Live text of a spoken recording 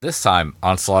This time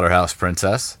on Slaughterhouse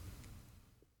Princess.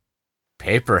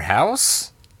 Paper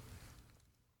House?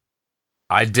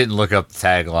 I didn't look up the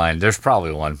tagline. There's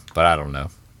probably one, but I don't know.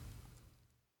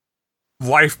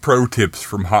 Life pro tips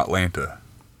from Hotlanta.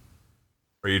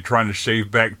 Are you trying to shave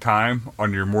back time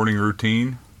on your morning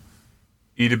routine?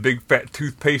 Eat a big fat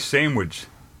toothpaste sandwich.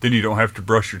 Then you don't have to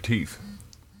brush your teeth.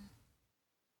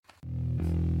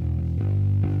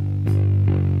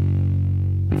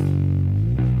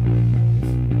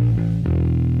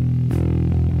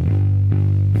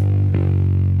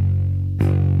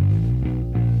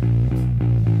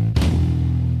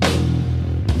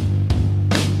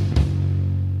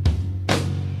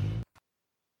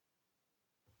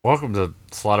 Welcome to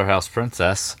Slaughterhouse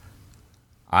Princess.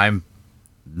 I'm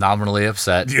nominally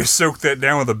upset. You soak that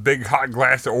down with a big hot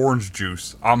glass of orange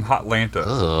juice. I'm Hotlanta.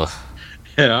 Ugh.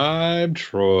 And I'm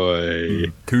Troy.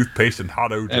 Toothpaste and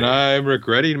hot OJ. And I'm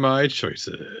regretting my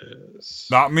choices.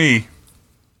 Not me.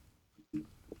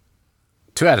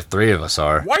 2 out of 3 of us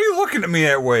are. Why are you looking at me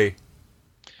that way?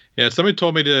 Yeah, somebody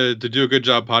told me to do a good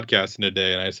job podcasting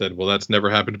today, and I said, well, that's never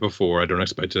happened before. I don't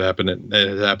expect it to happen.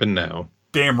 It happened now.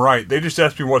 Damn right. They just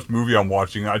asked me what movie I'm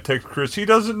watching. I text Chris, he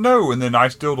doesn't know, and then I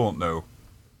still don't know.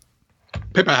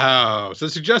 Paper House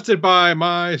is suggested by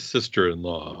my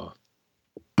sister-in-law.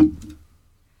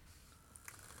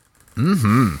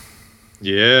 Mm-hmm.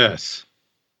 Yes.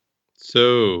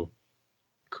 So,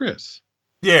 Chris.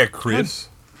 Yeah, Chris.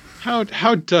 How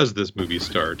does this movie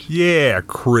start? Yeah,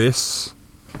 Chris.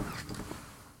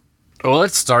 Well,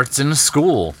 it starts in a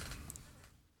school.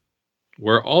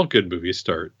 Where all good movies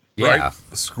start. Yeah. Right?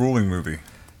 A schooling movie.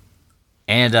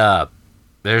 And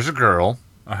there's a girl.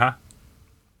 Uh-huh.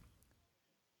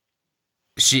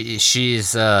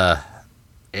 She's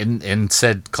in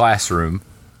said classroom.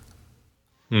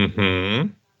 Mm-hmm.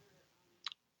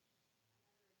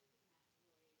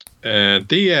 At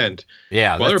the end.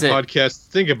 Yeah, While our that's it. podcasts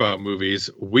think about movies,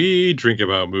 we drink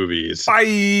about movies.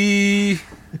 Bye!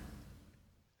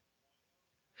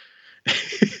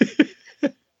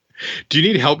 Do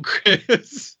you need help,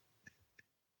 Chris?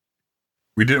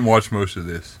 We didn't watch most of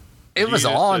this. It was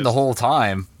Jesus. on the whole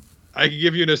time. I can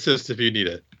give you an assist if you need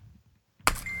it.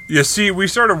 You see, we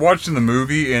started watching the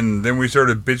movie, and then we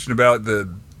started bitching about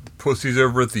the pussies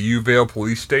over at the U-Vale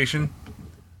police station.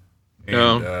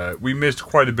 And we missed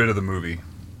quite a bit of the movie.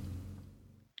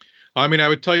 I mean, I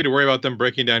would tell you to worry about them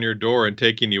breaking down your door and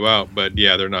taking you out, but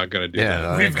yeah, they're not going to do Yeah,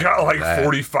 that. We've got like that.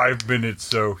 45 minutes,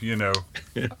 so, you know.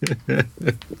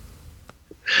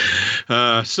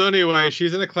 So anyway,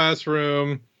 she's in a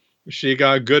classroom. She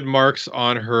got good marks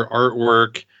on her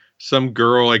artwork. Some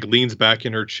girl leans back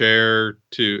in her chair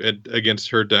against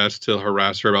her desk to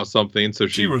harass her about something. So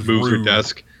she was moves her rude.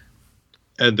 desk,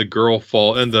 and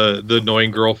the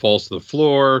annoying girl falls to the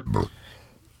floor.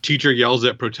 Teacher yells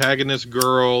at protagonist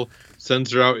girl,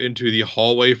 sends her out into the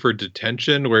hallway for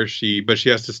detention, but she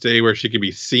has to stay where she can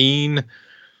be seen,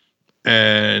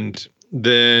 and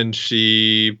then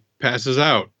she passes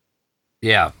out.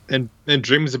 Yeah. And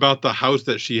dreams about the house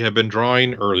that she had been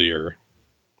drawing earlier.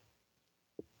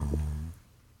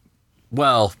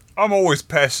 Well, I'm always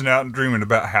passing out and dreaming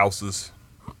about houses.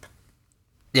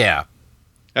 yeah.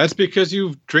 That's because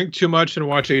you drink too much and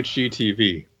watch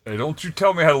HGTV. Hey, don't you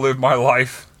tell me how to live my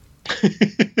life.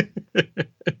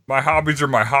 My hobbies are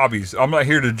my hobbies. I'm not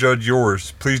here to judge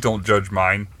yours. Please don't judge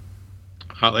mine.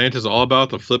 Hotlanta is all about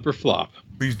the flip or flop.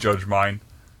 Please judge mine.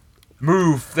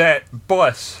 Move that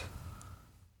bus.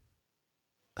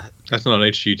 That's not on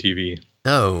HGTV.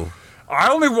 No. I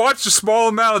only watched a small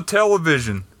amount of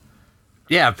television.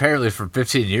 Yeah, apparently from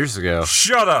 15 years ago.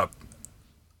 Shut up.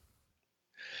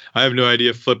 I have no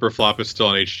idea if flip or flop is still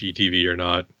on HGTV or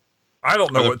not. I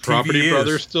don't know Are the what Property TV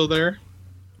Brothers is. still there?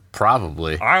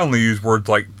 Probably. I only use words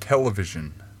like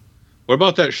television. What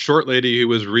about that short lady who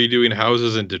was redoing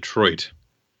houses in Detroit?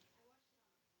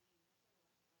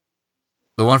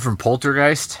 The one from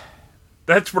Poltergeist?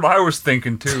 That's what I was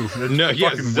thinking too. That's No, yeah,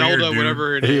 fucking Zelda, weird, dude.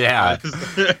 whatever it is. Yeah.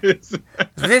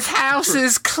 This house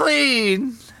is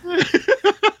clean.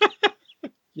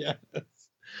 Yeah.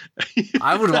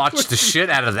 I would watch the shit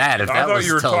out of that if I that thought was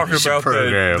you were a talking television about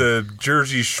program. the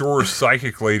Jersey Shore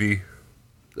psychic lady.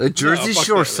 The Jersey fuck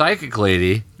Shore that. psychic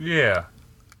lady. Yeah,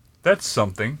 that's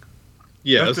something.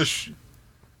 Yes,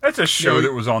 That's a show No,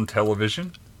 that was on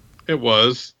television. it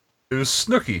was. It was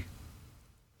Snooki.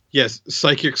 Yes,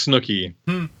 Psychic Snooki.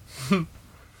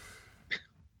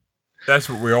 That's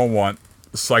what we all want.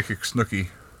 Psychic Snooki.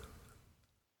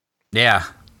 Yeah.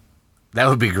 That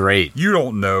would be great. You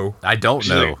don't know. I don't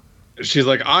know. She's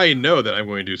like, I know that I'm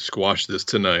going to squash this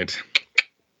tonight.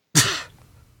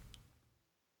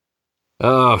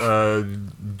 Oh,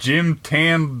 Jim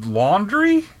Tan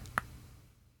Laundry?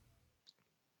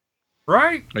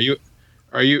 Right?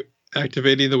 Are you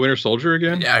activating the Winter Soldier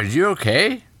again? Yeah, are you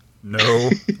okay? No,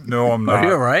 I'm Are you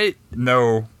not. alright?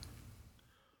 No.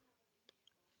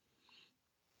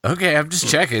 Okay, I'm just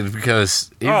checking because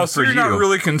even So for you're you. not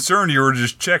really concerned, you were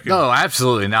just checking. No,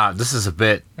 absolutely not. This is a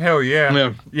bit. Hell yeah.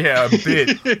 Yeah. Yeah, a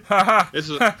bit. It's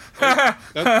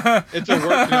a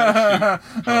work, not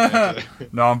a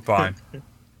shoot. No, I'm fine.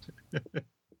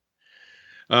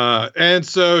 And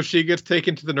so she gets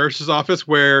taken to the nurse's office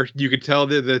where you can tell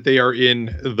that they are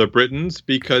in the Britons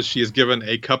because she is given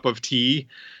a cup of tea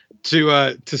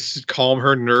to calm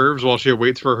her nerves while she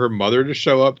awaits for her mother to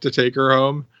show up to take her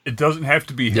home. It doesn't have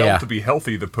to be to be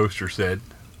healthy, the poster said.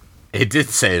 It did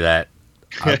say that.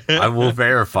 I will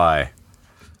verify.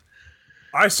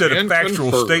 I said And a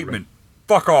factual confirm. statement.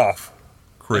 Fuck off,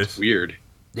 Chris. That's weird.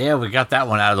 Yeah, we got that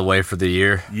one out of the way for the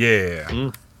year.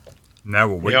 Yeah. Now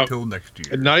we'll wait Yep. till next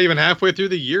year. And not even halfway through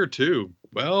the year, too.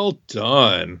 Well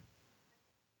done.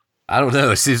 I don't know.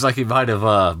 It seems like he might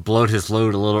have blown his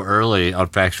load a little early on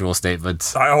factual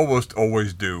statements. I almost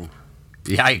always do.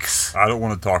 Yikes. I don't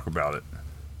want to talk about it.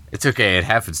 It's okay. It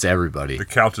happens to everybody. The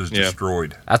couch is Yeah.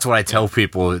 destroyed. That's what I tell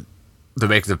people to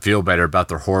make them feel better about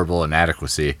their horrible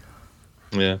inadequacy.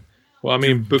 Yeah. Well, I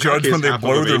mean, Judge Bukake is when they half of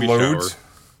blow a their baby loads. shower.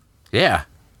 Yeah.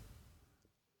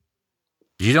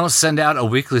 You don't send out a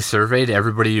weekly survey to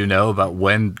everybody you know about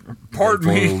when Pardon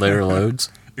they blow me. their loads?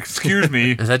 Excuse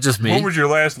me. Is that just me? When was your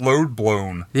last load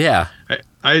blown? Yeah.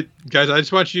 I guys, I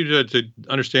just want you to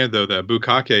understand though that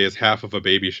Bukake is half of a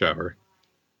baby shower.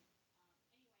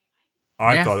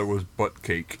 I Yeah. thought it was butt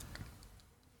cake.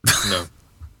 No.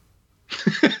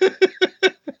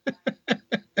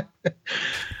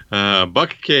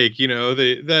 Buck cake, you know,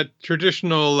 that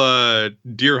traditional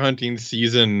deer hunting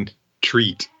season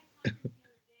treat.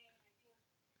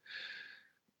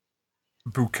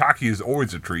 Bukkake is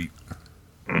always a treat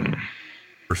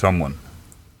for someone.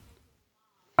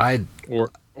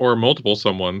 Or multiple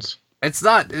someones. It's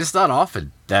not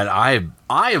often that I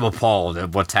am appalled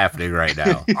at what's happening right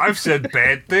now. I've said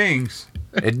bad things.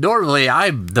 And normally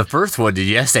I'm the first one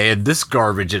to and this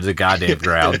garbage in the goddamn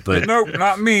ground, but Nope,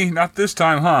 not me. Not this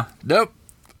time, huh? nope.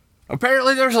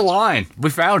 Apparently there's a line. We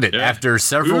found it Yeah. after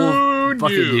several Who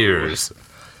fucking knew? years.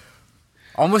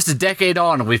 Almost a decade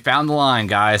on, and we found the line,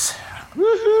 guys.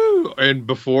 Woohoo! And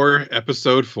before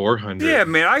episode 400. Yeah,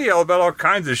 man, I yell about all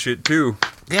kinds of shit, too.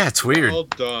 Yeah, it's weird. Well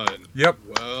done. Yep.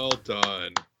 Well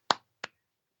done.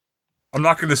 I'm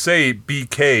not going to say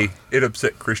BK. It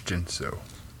upset Christian, so.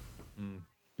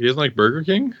 He doesn't like Burger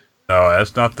King? No,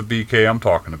 that's not the BK I'm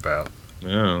talking about.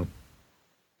 No.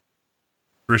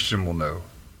 Christian will know.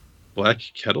 Black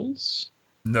Kettles?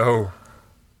 No.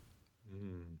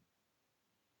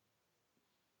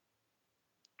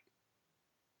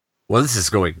 Well, this is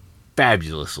going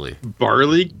fabulously.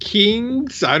 Barley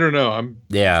Kings? I don't know.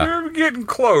 Yeah. You're getting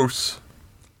close.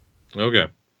 Okay.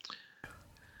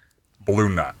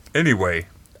 Balloon knot. Anyway.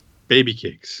 Baby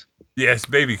cakes. Yes,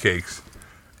 baby cakes.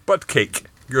 Butt cake.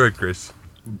 Go ahead, Chris.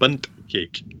 Bunt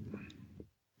cake.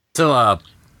 So,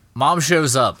 mom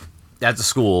shows up at the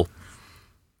school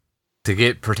to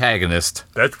get protagonist.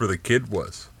 That's where the kid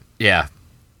was. Yeah.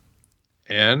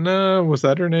 Anna, was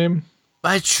that her name?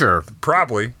 But sure.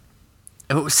 Probably.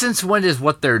 Since when does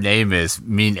what their name is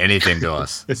mean anything to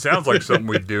us? It sounds like something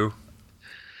we'd do.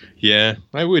 Yeah,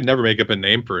 I would never make up a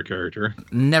name for a character.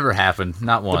 Never happened.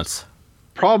 Not once.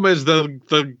 Problem is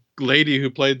the lady who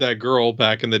played that girl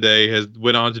back in the day has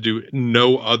went on to do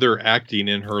no other acting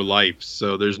in her life,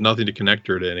 so there's nothing to connect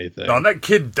her to anything. No, that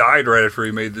kid died right after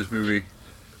he made this movie.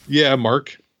 Yeah,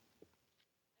 Mark.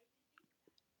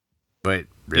 But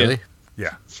really?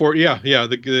 Yeah.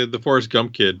 The Forrest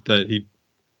Gump kid that he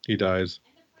dies.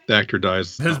 The actor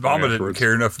dies. His not long mama didn't afterwards.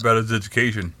 care enough about his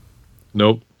education.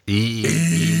 Nope.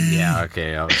 Yeah,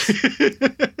 okay.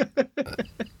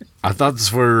 I thought this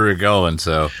is where we were going,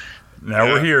 so. Now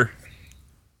we're here.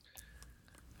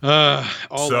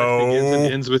 All life begins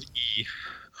and ends with E.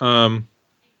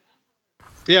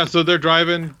 Yeah, so they're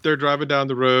driving down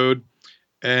the road,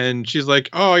 and she's like,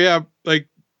 "Oh yeah," like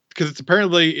because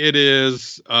it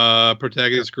is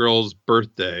protagonist girl's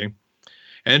birthday,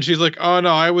 and she's like, "Oh no,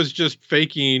 I was just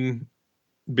faking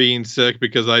being sick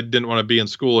because I didn't want to be in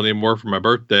school anymore for my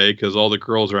birthday because all the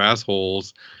girls are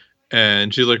assholes."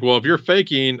 And she's like, "Well, if you're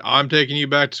faking, I'm taking you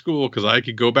back to school because I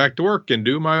could go back to work and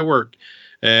do my work.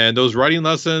 And those writing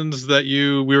lessons that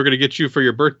we were going to get you for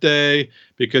your birthday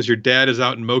because your dad is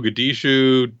out in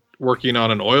Mogadishu working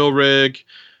on an oil rig.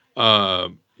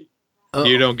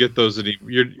 You don't get those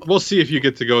we'll see if you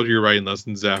get to go to your writing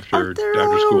lessons after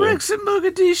school. Rigs in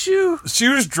Mogadishu? She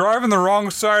was driving the wrong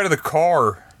side of the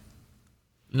car.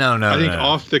 No. I think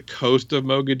off the coast of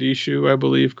Mogadishu, I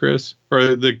believe, Chris,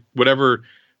 or whatever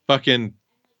fucking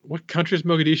what country is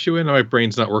Mogadishu in? My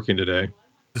brain's not working today.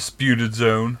 Disputed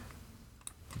zone.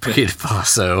 Burkina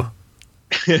Faso.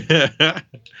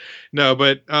 No,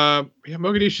 but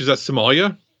Mogadishu, is that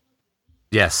Somalia?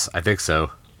 Yes, I think so.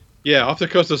 Yeah, off the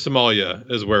coast of Somalia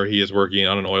is where he is working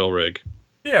on an oil rig.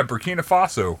 Yeah, Burkina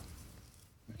Faso.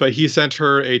 But he sent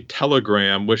her a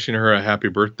telegram wishing her a happy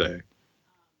birthday.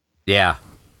 Yeah.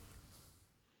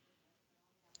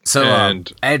 So,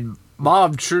 and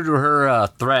Mom, true to her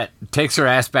threat, takes her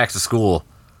ass back to school.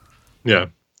 Yeah.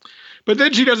 But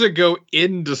then she doesn't go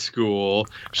into school.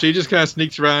 She just kind of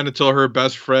sneaks around until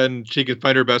she can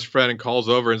find her best friend and calls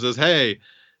over and says, hey,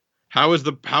 how was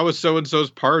so-and-so's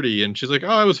party? And she's like,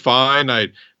 oh, it was fine. I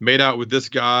made out with this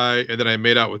guy, and then I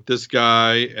made out with this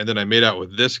guy, and then I made out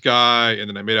with this guy, and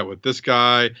then I made out with this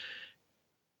guy.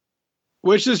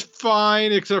 Which is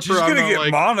fine, except She's for gonna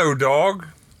get mono, dog.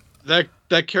 That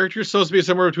character is supposed to be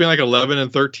somewhere between 11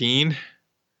 and 13.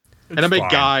 And I mean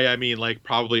guy, I mean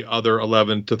probably other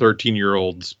 11 to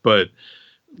 13-year-olds, but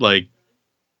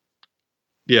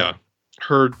yeah,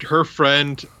 her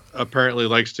friend apparently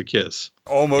likes to kiss.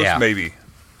 Almost, yeah. Maybe.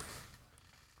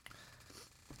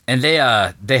 And they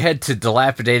head to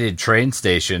dilapidated train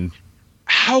station.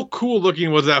 How cool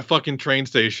looking was that fucking train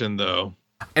station, though?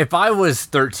 If I was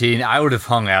 13, I would have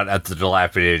hung out at the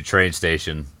dilapidated train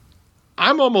station.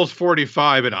 I'm almost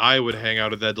 45, and I would hang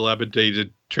out at that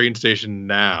dilapidated train station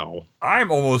now.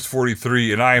 I'm almost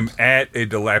 43, and I am at a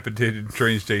dilapidated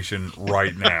train station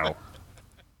right now.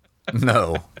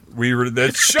 No.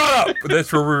 Shut up!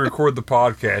 That's where we record the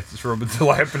podcast. It's from a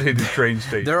dilapidated train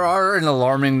station. There are an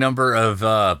alarming number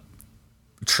of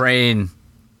train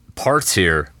parts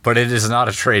here, but it is not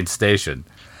a train station.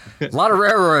 A lot of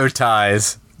railroad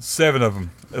ties. 7 of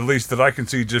them, at least that I can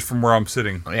see just from where I'm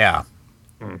sitting. Yeah.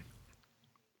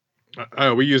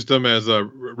 We used them as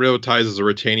railroad ties as a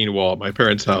retaining wall at my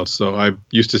parents' house, so I'm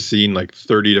used to seeing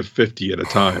 30 to 50 at a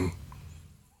time.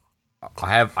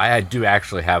 I do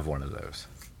actually have one of those.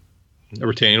 A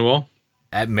retaining wall?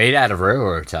 Made out of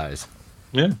railroad ties.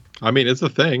 Yeah. I mean, it's a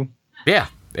thing. Yeah,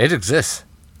 it exists.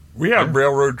 We have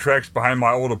railroad tracks behind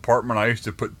my old apartment. I used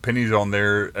to put pennies on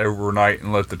there overnight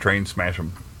and let the train smash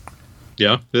them.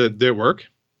 Yeah? Did it work?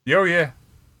 Oh, yeah.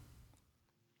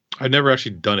 I've never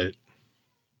actually done it.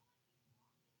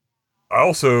 I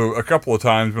also, a couple of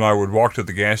times when I would walk to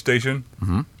the gas station,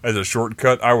 as a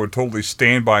shortcut, I would totally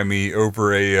stand by me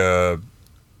over a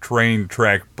train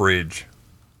track bridge.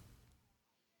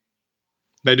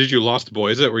 Now, did you Lost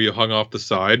Boys it where you hung off the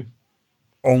side?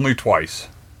 Only twice.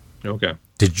 Okay.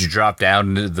 Did you drop down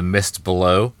into the mist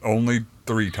below? Only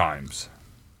 3 times.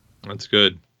 That's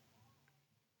good.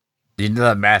 You know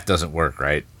that math doesn't work,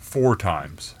 right? 4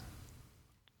 times.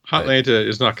 Hotlanta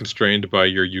is not constrained by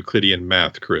your Euclidean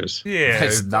math, Chris. Yeah.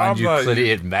 It's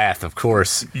non-Euclidean math, of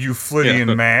course.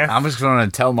 Euclidean math? I'm just going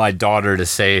to tell my daughter to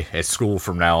say at school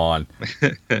from now on.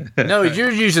 No, you're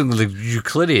using the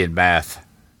Euclidean math.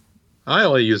 I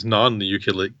only use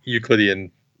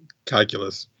non-Euclidean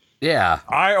calculus. Yeah.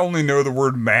 I only know the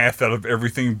word math out of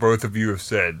everything both of you have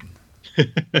said.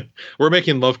 We're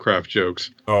making Lovecraft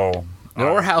jokes. Oh.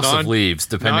 Or House of Leaves,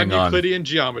 depending on... Non-Euclidean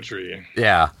geometry.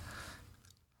 Yeah.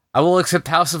 I will accept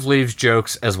House of Leaves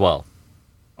jokes as well.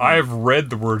 I have read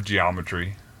the word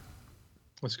geometry.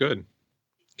 That's good.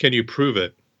 Can you prove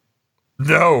it?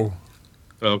 No.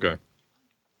 Okay.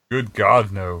 Good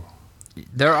God, no.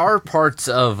 There are parts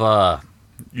of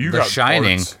The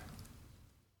Shining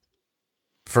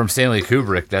from Stanley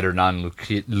Kubrick that are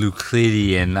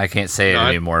non-Euclidean. I can't say it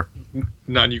anymore.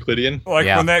 Non-Euclidean? Like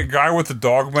when that guy with the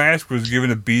dog mask was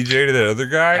giving a BJ to that other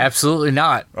guy? Absolutely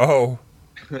not. Oh.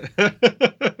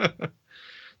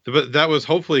 But that was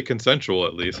hopefully consensual,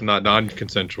 at least, not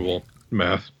non-consensual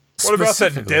math. What about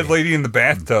that dead lady in the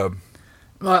bathtub?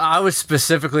 Well, I was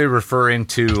specifically referring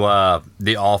to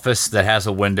the office that has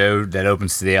a window that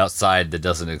opens to the outside that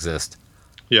doesn't exist.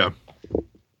 Yeah.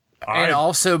 And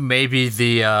also maybe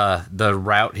the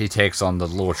route he takes on the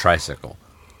little tricycle.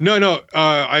 No.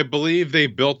 I believe they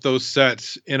built those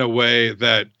sets in a way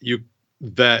that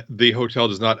the hotel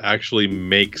does not actually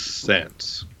make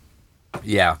sense.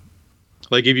 Yeah.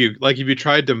 Like if you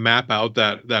tried to map out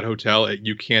that hotel,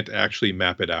 you can't actually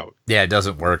map it out. Yeah, it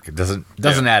doesn't work. It doesn't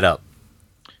add up.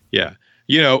 Yeah.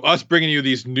 You know, us bringing you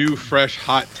these new, fresh,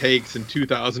 hot takes in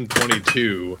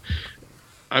 2022.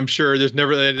 I'm sure there's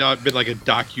never not been like a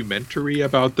documentary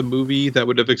about the movie that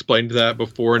would have explained that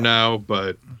before now,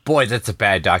 but Boy, that's a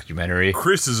bad documentary.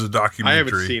 Chris is a I documentary.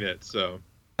 haven't seen it, so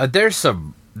There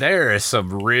is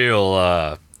some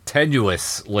real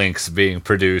tenuous links being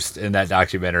produced in that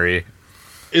documentary.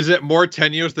 is it more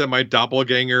tenuous than my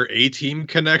doppelganger A-Team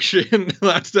connection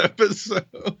last episode?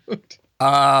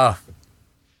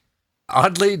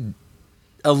 Oddly,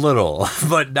 a little,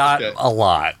 but not Okay. a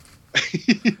lot.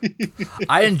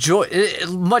 I enjoy it,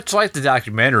 much like the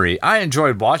documentary. I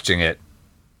enjoyed watching it.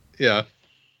 Yeah.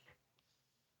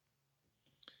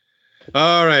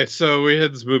 All right, so we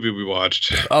had this movie we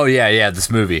watched, Oh yeah, this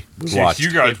movie we Jeez, watched.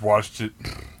 you guys watched it.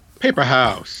 Paper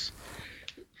House,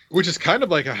 which is kind of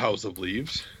like a House of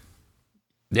Leaves.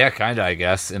 Yeah, kinda, I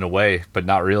guess, in a way, but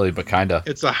not really, but kinda.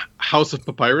 It's a House of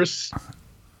Papyrus.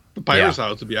 Papyrus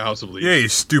House would be a House of Leaves. Yeah, you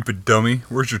stupid dummy.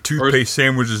 Where's your toothpaste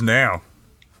sandwiches now?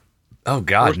 Oh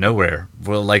God, nowhere.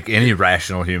 Well, like any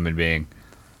rational human being.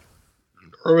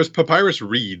 Or was Papyrus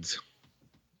Reeds?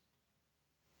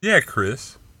 Yeah,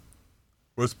 Chris.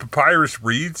 Was Papyrus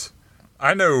Reeds?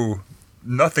 I know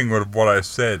nothing of what I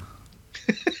said.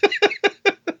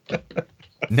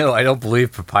 No, I don't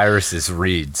believe papyrus is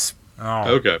reeds.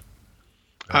 Oh, Okay.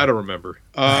 I don't remember.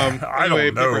 I Anyway,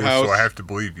 don't know, Paper House. so I have to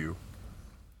believe you.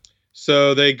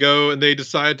 So they go and they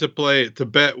decide to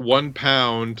bet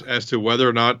 £1 as to whether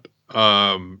or not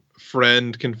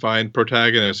friend can find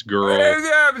protagonist girl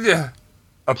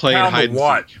A playing pound hide of and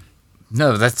what? seek.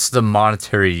 No, that's the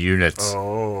monetary units.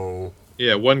 Oh.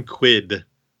 Yeah, 1 quid.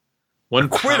 1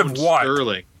 quid of pound what?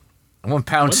 sterling. 1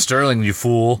 pound sterling, you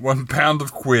fool. 1 pound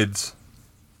of quids.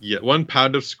 Yeah, 1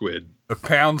 pound of squid. A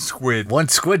pound squid. 1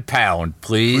 squid pound,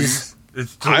 please.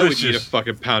 It's I would eat a delicious.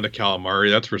 fucking pound of calamari,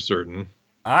 that's for certain.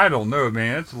 I don't know,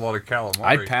 man. It's a lot of calamari.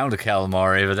 I'd pound a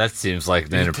calamari, but that seems like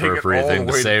an You take it inappropriate all thing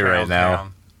the to way say right Pound now.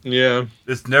 Town. Yeah.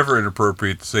 It's never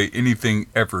inappropriate to say anything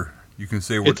ever. You can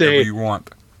say It's whatever a- you want.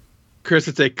 Chris,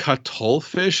 it's a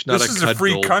cuttlefish, not This a is a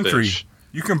free country. cuddlefish.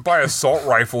 You can buy assault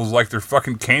rifles like they're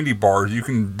fucking candy bars. You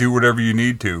can do whatever you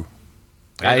need to.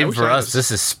 I Even wish for I us, was-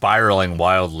 this is spiraling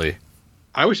wildly.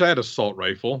 I wish I had a salt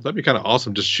rifle. That'd be kind of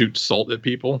awesome. Just shoot salt at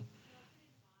people.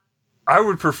 I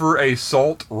would prefer a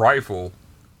salt rifle.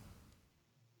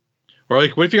 Or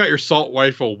like, what if you got your salt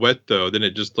rifle wet though? Then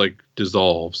it just like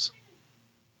dissolves,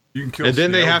 You can kill and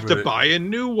then they snails have with to it. buy a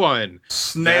new one.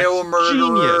 Snail That's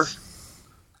murderer. genius.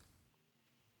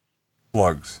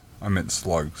 Slugs. I meant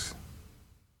slugs.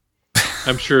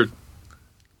 I'm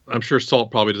sure salt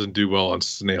probably doesn't do well on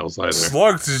snails either.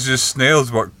 Slugs is just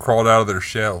snails what crawled out of their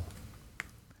shell.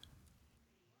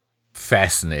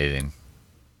 Fascinating.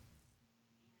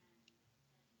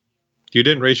 You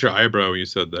didn't raise your eyebrow when you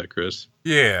said that, Chris.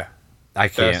 Yeah. I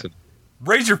can't. Fascinating.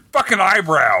 Raise your fucking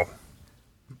eyebrow.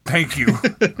 Thank you.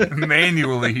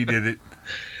 Manually, he did it.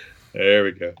 There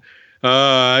we go.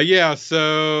 Yeah,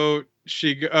 so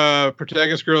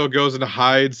protagonist girl goes and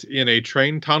hides in a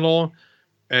train tunnel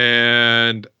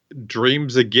and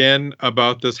dreams again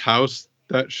about this house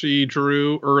that she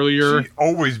drew earlier. She'd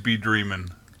always be dreaming.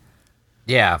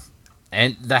 Yeah.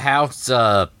 And the house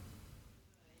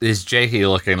is janky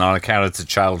looking on account it's a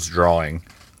child's drawing.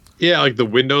 Yeah, like the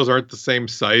windows aren't the same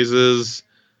sizes.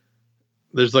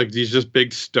 There's like these just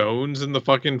big stones in the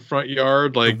fucking front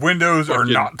yard. Like The windows are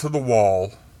fucking- not to the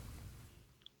wall.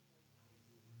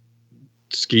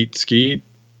 skeet skeet.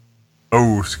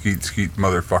 Oh, skeet skeet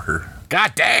motherfucker.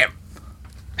 God damn!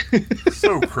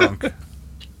 So crunk.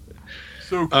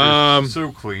 So crisp,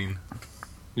 so clean.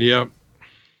 Yep.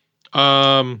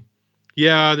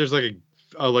 Yeah, there's like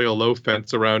a low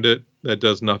fence around it that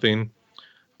does nothing.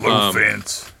 Low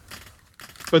fence.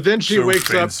 But then she So wakes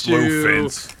fence, up low to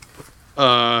fence.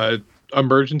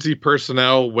 emergency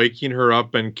personnel waking her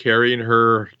up and carrying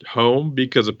her home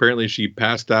because apparently she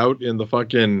passed out in the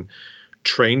fucking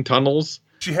train tunnels.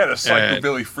 She had a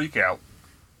psychobilly freak out.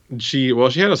 She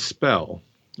had a spell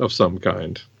of some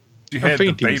kind. She A had the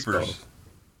fainting vapors. spell.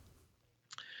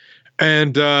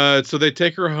 And so they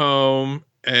take her home,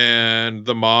 and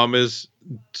the mom is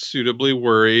suitably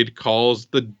worried, calls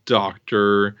the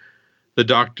doctor. The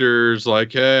doctor's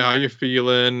like, hey, how you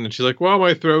feeling? And she's like, well,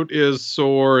 my throat is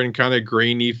sore and kind of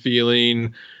grainy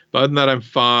feeling. But other than that, I'm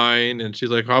fine. And she's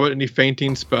like, how about any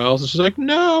fainting spells? And she's like,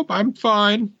 no, I'm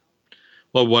fine.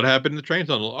 Well, what happened in the train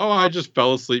tunnel? Oh, I just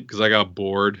fell asleep because I got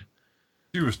bored.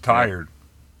 She was tired.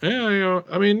 Yeah,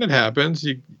 I mean, it happens.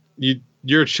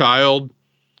 You're a child.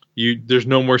 There's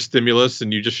no more stimulus,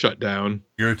 and you just shut down.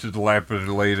 You go to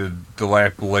the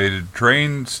dilapidated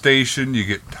train station. You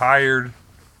get tired.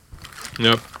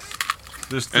 Yep.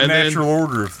 Just the And then- natural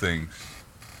order of things.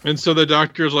 And so the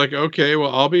doctor's like, okay,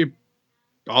 well, I'll be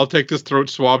I'll take this throat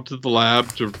swab to the lab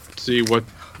to see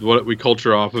what we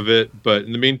culture off of it. But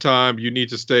in the meantime, you need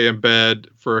to stay in bed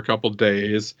for a couple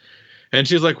days. And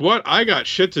she's like, what? I got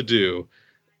shit to do.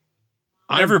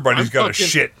 Everybody's got a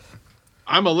shit.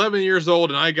 I'm 11 years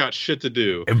old and I got shit to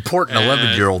do. Important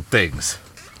 11-year-old things.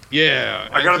 Yeah.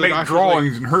 I gotta make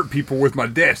drawings and hurt people with my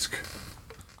desk.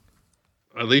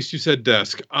 At least you said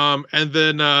desk. And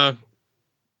then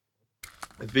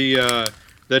the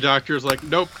doctor's like,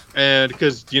 nope. And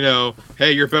because,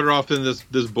 hey, you're better off than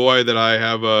this boy that I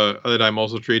have that I'm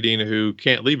also treating who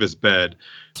can't leave his bed.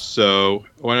 So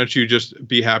why don't you just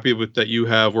be happy with that you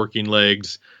have working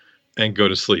legs and go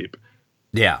to sleep?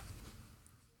 Yeah.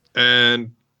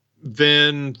 And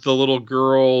then the little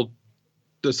girl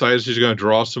decides she's going to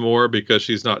draw some more because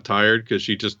she's not tired because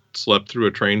she just slept through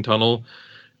a train tunnel,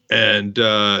 and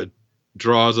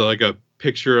draws a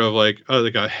picture of like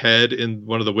a head in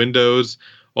one of the windows.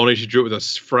 Only she drew it with a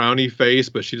frowny face,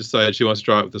 but she decided she wants to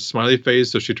draw it with a smiley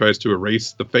face, so she tries to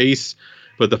erase the face,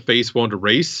 but the face won't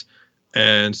erase,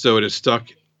 and so it is stuck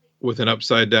with an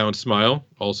upside down smile,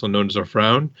 also known as a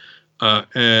frown,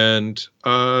 and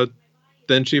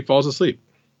then she falls asleep.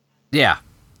 Yeah.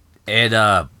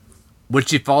 And when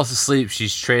she falls asleep,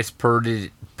 she's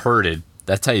transported.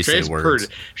 That's how you say words.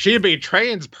 She'd be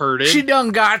transported. She done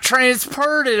got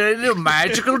transported into a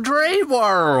magical dream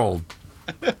world.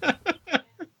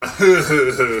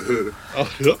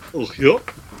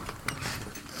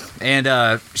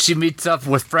 And she meets up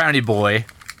with Frowny Boy.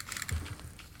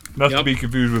 Not to be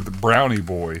confused with the Brownie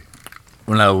Boy.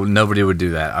 Well, no, nobody would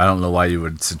do that. I don't know why you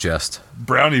would suggest.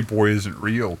 Brownie Boy isn't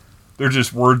real. They're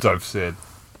just words I've said.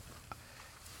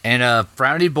 And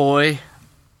Frowny Boy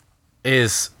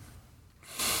is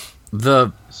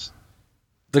the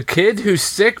kid who's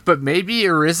sick, but maybe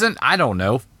or isn't. I don't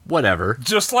know. Whatever.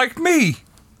 Just like me.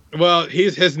 Well,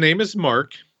 his name is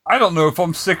Mark. I don't know if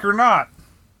I'm sick or not.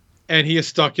 And he is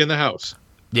stuck in the house.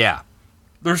 Yeah.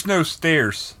 There's no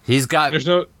stairs. He's got... There's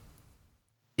no...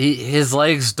 his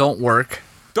legs don't work.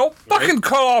 Don't fucking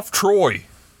cut off Troy.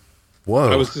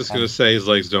 Whoa. I was just going to say his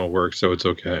legs don't work, so it's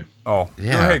okay. Oh,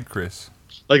 yeah. Go ahead, Chris.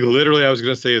 Like, literally, I was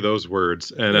going to say those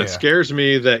words. And it scares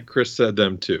me that Chris said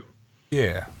them, too.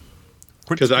 Yeah.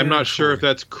 Because I'm not sure if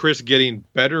that's Chris getting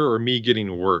better or me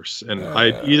getting worse. And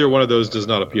either one of those does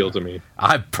not appeal to me.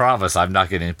 I promise I'm not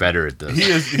getting better at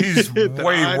this. He's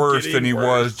way worse than he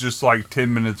was just like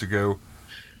 10 minutes ago.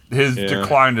 His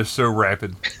decline is so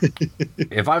rapid.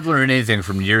 If I've learned anything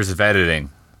from years of editing,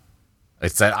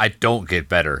 it's that I don't get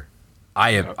better.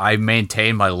 I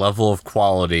maintain my level of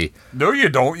quality. No, you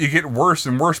don't. You get worse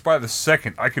and worse by the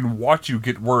second. I can watch you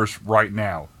get worse right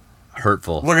now.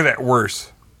 Hurtful. Look at that,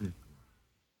 worse.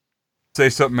 Say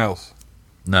something else.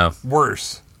 No.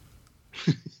 Worse.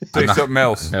 Say something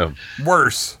else. No.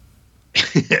 Worse.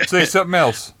 Say something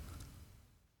else.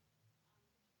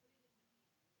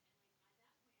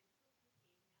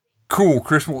 Cool.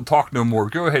 Chris won't talk no more.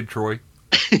 Go ahead, Troy.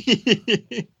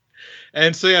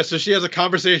 And so she has a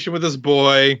conversation with this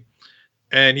boy,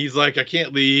 and he's like, I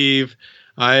can't leave.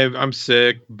 I'm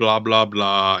sick, blah, blah,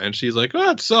 blah. And she's like,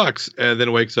 oh, it sucks. And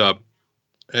then wakes up,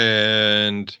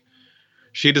 and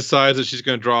she decides that she's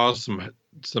going to draw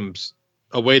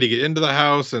a way to get into the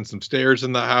house and some stairs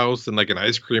in the house and like an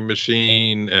ice cream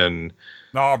machine. And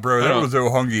nah, bro, that was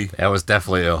Ohungi. That was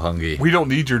definitely Ohungi. We don't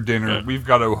need your dinner. Yeah. We've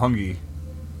got Ohungi.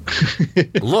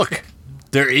 Look,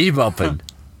 they're e-bumping.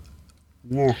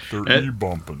 Look, they're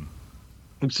e-bumping.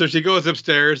 So she goes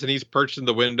upstairs and he's perched in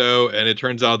the window, and it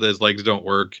turns out that his legs don't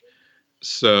work.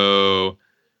 So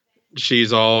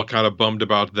she's all kind of bummed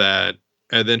about that.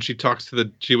 And then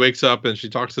she wakes up and she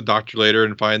talks to the doctor later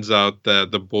and finds out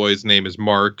that the boy's name is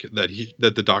Mark, that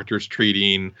the doctor's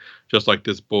treating just like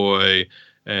this boy,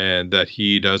 and that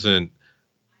he doesn't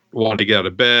want to get out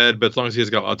of bed, but as long as he's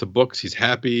got lots of books, he's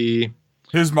happy.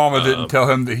 His mama didn't tell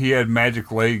him that he had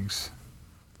magic legs.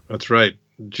 That's right.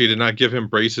 She did not give him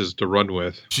braces to run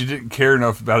with. She didn't care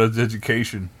enough about his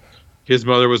education. His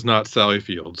mother was not Sally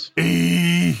Fields.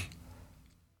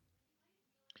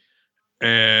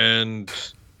 And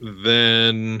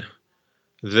then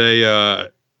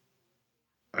and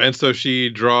so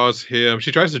she tries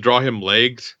to draw him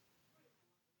legs.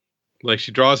 Like,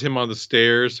 she draws him on the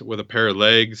stairs with a pair of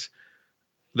legs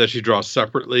that she draws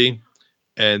separately.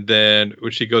 And then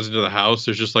when she goes into the house,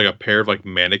 there's just like a pair of like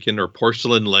mannequin or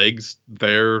porcelain legs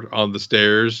there on the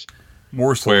stairs.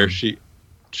 Where she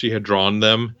had drawn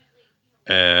them.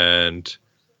 And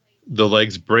the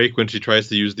legs break when she tries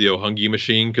to use the Ohungi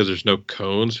machine because there's no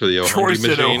cones for the Ohungi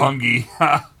machine.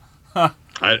 Ohungi.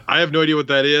 I have no idea what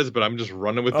that is, but I'm just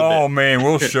running with the bit. Man,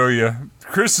 we'll show you.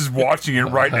 Chris is watching it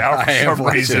right now for some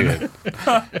reason.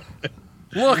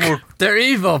 Look, they're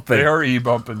e-bumping. They are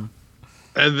e-bumping.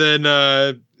 And then,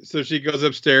 so she goes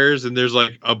upstairs, and there's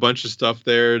like a bunch of stuff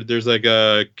there. There's like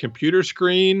a computer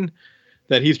screen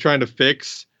that he's trying to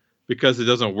fix because it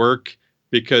doesn't work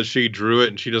because she drew it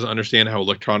and she doesn't understand how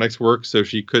electronics work, so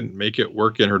she couldn't make it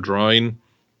work in her drawing.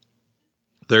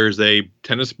 There's a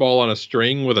tennis ball on a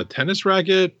string with a tennis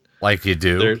racket. Like you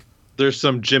do. There's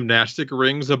some gymnastic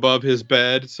rings above his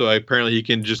bed, so apparently he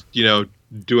can just,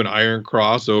 do an iron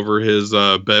cross over his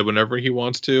bed whenever he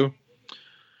wants to.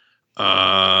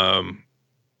 And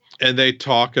they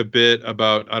talk a bit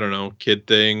about, I don't know, kid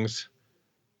things.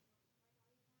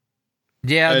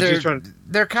 Yeah,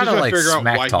 they're kind of like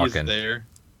smack talking. There.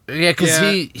 Yeah, because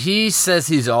he says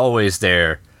he's always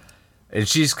there, and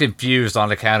she's confused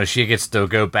on account of she gets to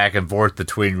go back and forth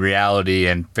between reality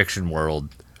and fiction world.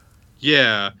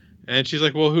 Yeah, and she's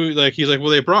like, "Well, who?" Like he's like,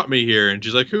 "Well, they brought me here," and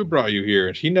she's like, "Who brought you here?"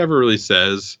 And he never really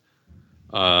says.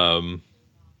 And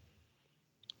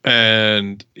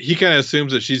he kind of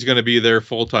assumes that she's going to be there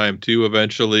full time too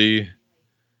eventually.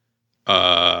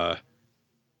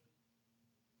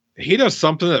 He does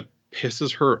something that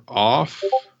pisses her off.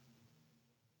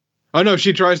 Oh no,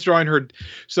 she tries drawing her.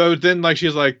 So then, like,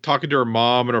 she's like talking to her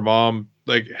mom, and her mom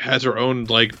like has her own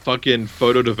like fucking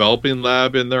photo developing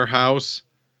lab in their house.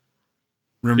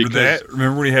 Remember that?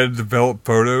 Remember when he had to develop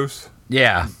photos?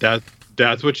 Yeah,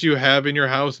 that's what you have in your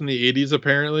house in the 80s,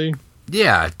 apparently.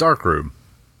 Yeah, darkroom.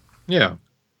 Yeah.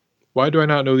 Why do I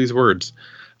not know these words?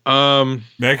 I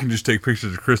can just take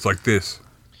pictures of Chris like this.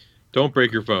 Don't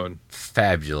break your phone.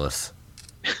 Fabulous.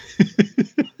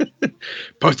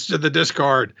 Post it to the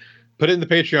Discord. Put it in the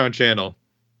Patreon channel.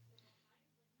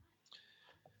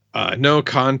 No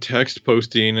context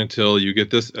posting until you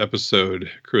get this episode,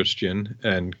 Christian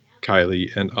and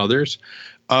Kylie and others.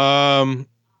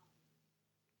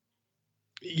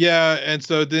 Yeah, and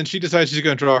so then she decides she's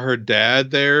going to draw her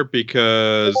dad there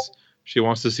because she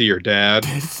wants to see her dad.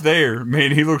 It's there.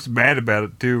 Man, he looks mad about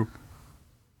it, too.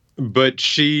 But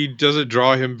she doesn't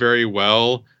draw him very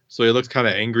well, so he looks kind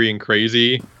of angry and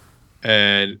crazy.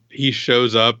 And he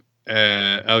shows up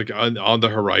on the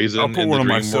horizon I'll put in one the on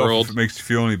dream myself world. if it makes you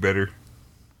feel any better.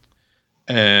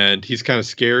 And he's kind of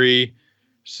scary.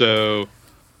 So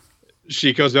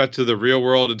she goes back to the real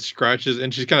world and scratches,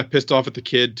 and she's kind of pissed off at the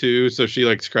kid too. So she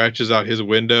like scratches out his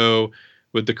window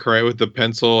with the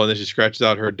pencil, and then she scratches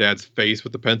out her dad's face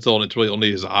with the pencil, and it's really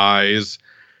only his eyes.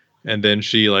 And then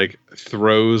she like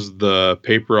throws the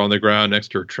paper on the ground next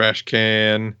to her trash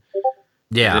can.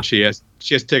 Yeah. And she has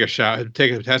to take a shower, has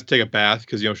to take a bath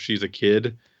because she's a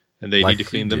kid, and they need to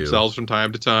clean themselves from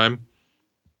time to time.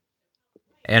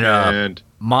 And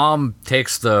mom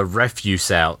takes the refuse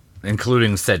out,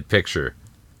 including said picture.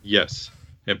 Yes,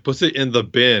 and puts it in the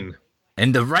bin.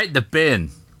 The bin.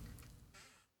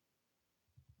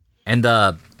 And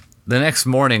the next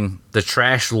morning, the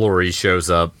trash lorry shows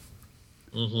up.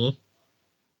 Mm-hmm.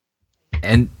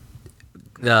 And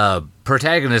the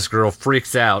protagonist girl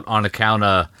freaks out on account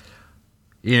of,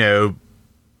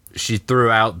 she threw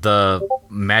out the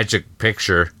magic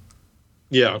picture.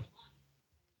 Yeah.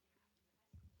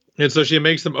 And so she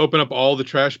makes them open up all the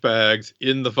trash bags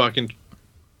in the fucking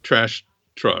trash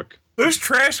truck. Those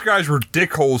trash guys were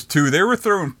dickholes, too. They were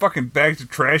throwing fucking bags of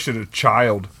trash at a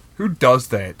child. Who does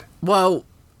that? Well,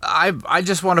 I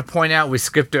just want to point out we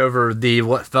skipped over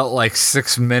what felt like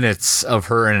 6 minutes of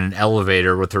her in an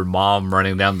elevator with her mom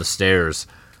running down the stairs.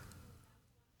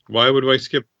 Why wouldn't I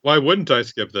skip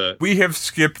that? We have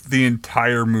skipped the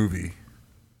entire movie.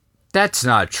 That's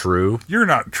not true. You're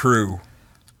not true.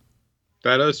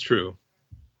 That is true.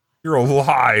 You're a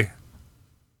lie.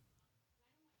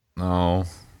 Oh.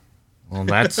 Well,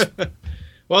 that's...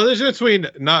 Well, there's a difference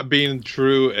between not being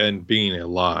true and being a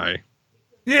lie.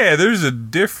 Yeah, there's a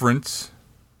difference.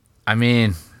 I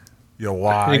mean... You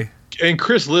lie. And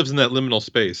Chris lives in that liminal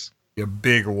space. You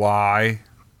big lie.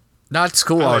 Not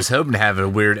school. I was hoping to have a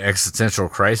weird existential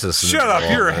crisis. Shut up.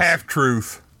 You're a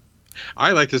half-truth.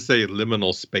 I like to say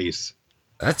liminal space.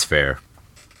 That's fair.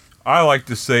 I like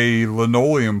to say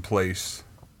linoleum place.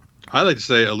 I like to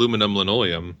say aluminum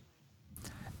linoleum.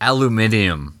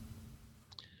 Aluminium.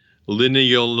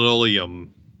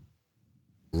 Linoleum.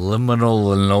 Liminal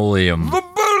linoleum.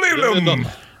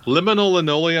 Liminal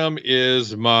linoleum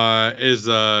is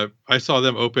I saw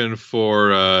them open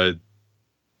for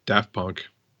Daft Punk.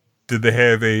 Did they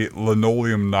have a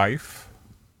linoleum knife?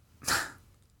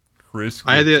 Chris,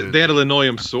 they had a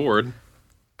linoleum sword.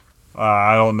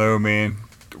 I don't know, man.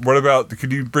 What about?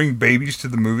 Could you bring babies to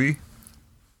the movie?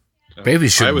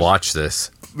 Babies should watch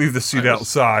this. Leave the seat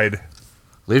outside.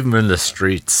 Leave them in the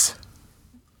streets.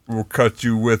 We'll cut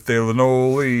you with a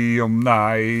linoleum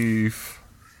knife.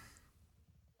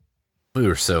 We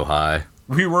were so high.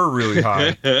 We were really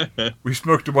high. We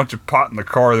smoked a bunch of pot in the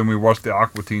car, then we watched the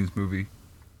Aqua Teens movie.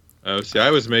 Oh, see, I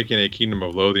was making a Kingdom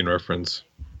of Loathing reference.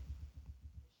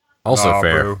 Also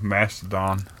fair. Bro,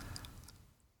 Mastodon.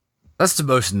 That's the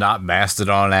most not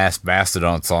Mastodon-ass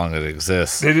Mastodon song that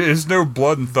exists. It is no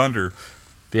Blood and Thunder.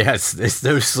 Yeah, it's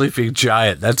no Sleeping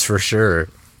Giant, that's for sure.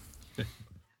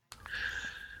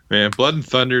 Man, Blood and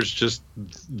Thunder's just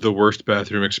the worst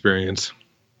bathroom experience.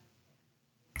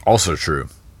 Also true.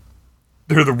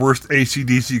 They're the worst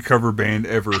AC/DC cover band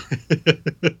ever.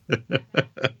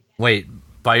 Wait,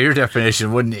 by your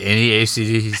definition, wouldn't any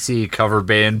AC/DC cover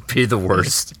band be the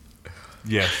worst?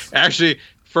 Yes. Actually,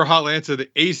 for Hotlanta, the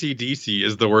AC/DC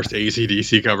is the worst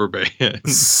AC/DC cover band.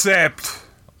 Except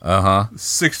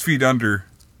 6 Feet Under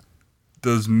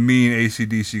does mean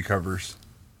AC/DC covers.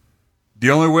 The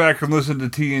only way I can listen to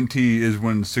TNT is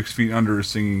when 6 Feet Under is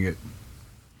singing it.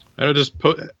 I know,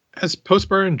 has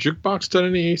Postmodern Jukebox done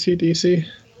any AC/DC?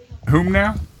 Whom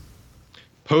now?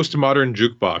 Postmodern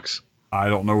Jukebox. I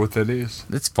don't know what that is.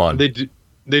 It's fun. They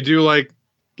do like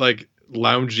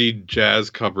loungy jazz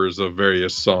covers of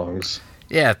various songs.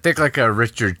 Yeah, think like a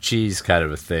Richard Cheese kind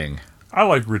of a thing. I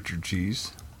like Richard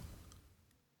Cheese.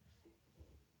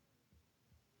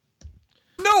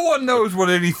 No one knows what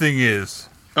anything is.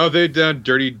 Oh, they've done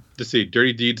Dirty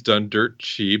Deeds done Dirt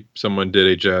Cheap. Someone did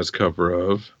a jazz cover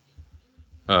of.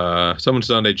 Someone's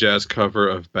done a jazz cover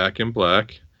of Back in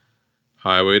Black,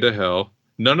 Highway to Hell.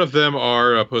 None of them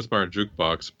are a Postmodern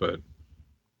Jukebox, but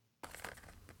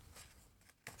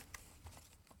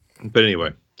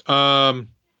anyway.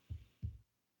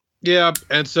 Yeah,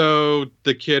 and so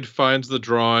the kid finds the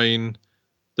drawing,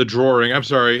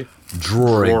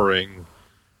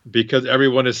 because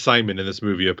everyone is Simon in this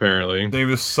movie, apparently. His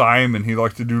name is Simon. He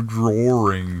likes to do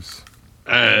drawings.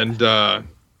 And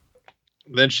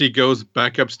then she goes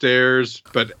back upstairs,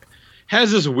 but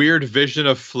has this weird vision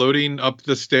of floating up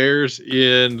the stairs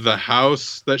in the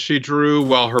house that she drew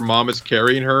while her mom is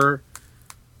carrying her.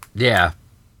 Yeah.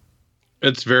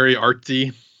 It's very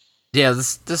artsy. Yeah,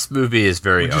 this movie is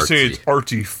very Would you artsy. say it's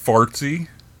artsy fartsy?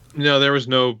 No, there was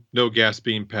no gas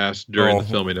being passed during the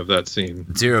filming of that scene.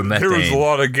 Zero methane. There was a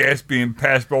lot of gas being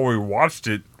passed while we watched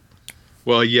it.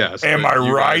 Well, yes. Am I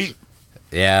right? Guys,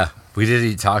 Yeah, we did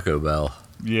eat Taco Bell.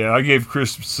 Yeah, I gave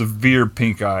Chris severe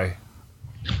pink eye.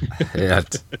 Yeah.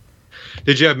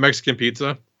 Did you have Mexican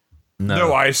pizza?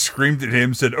 No, I screamed at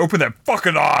him, said, "Open that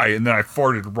fucking eye," and then I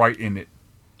farted right in it.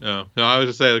 Oh, no, I was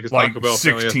just saying, because Like Taco Bell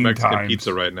apparently has 16 Mexican times.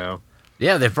 pizza right now.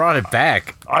 Yeah, they brought it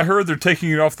back. I heard they're taking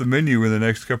it off the menu in the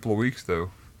next couple of weeks, though.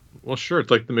 Well, sure,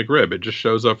 it's like the McRib. It just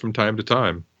shows up from time to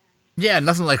time. Yeah,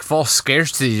 nothing like false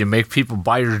scarcity to make people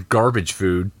buy your garbage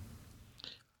food.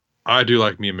 I do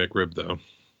like me a McRib, though.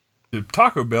 The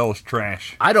Taco Bell is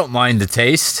trash. I don't mind the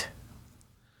taste.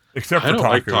 Except for I don't tacos.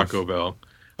 like Taco Bell.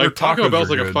 Their Like, Taco tacos Bell's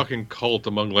are like a good. fucking cult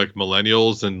among, like,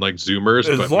 millennials and, like, Zoomers,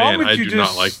 As but, long man, as I you do not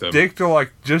just like them. stick to,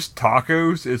 like, just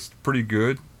tacos, it's pretty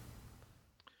good.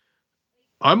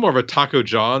 I'm more of a Taco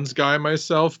John's guy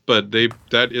myself, but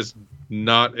that is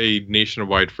not a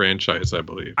nationwide franchise, I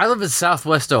believe. I live in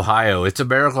Southwest Ohio. It's a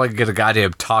miracle I can get a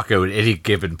goddamn taco at any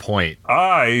given point.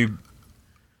 I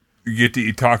get to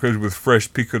eat tacos with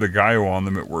fresh pico de gallo on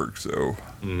them at work, so...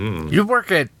 You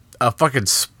work at a fucking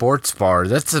sports bar.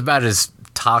 That's about as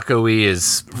taco-y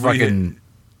as fucking...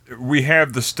 We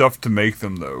have the stuff to make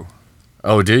them, though.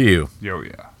 Oh, do you? Yo,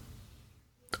 yeah.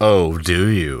 Oh, do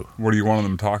you? What do you want on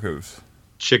them tacos?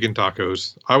 Chicken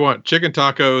tacos. I want chicken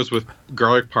tacos with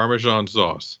garlic parmesan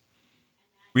sauce.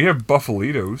 We have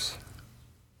buffalitos.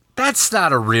 That's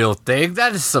not a real thing.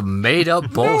 That is some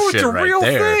made-up bullshit No, it's a right real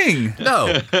there. thing.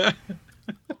 No.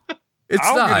 It's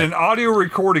I'll not. get an audio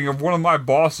recording of one of my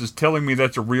bosses telling me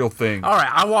that's a real thing. All right,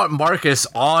 I want Marcus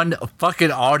on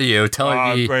fucking audio telling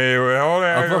me... Wait, hold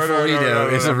on, a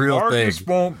buffalito is a real Marcus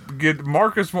thing.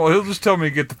 Marcus won't. He'll just tell me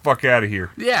to get the fuck out of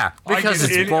here. Yeah, because I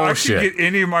it's can bullshit. get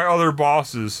any of my other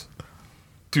bosses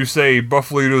to say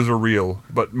buffalitos are real,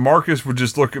 but Marcus would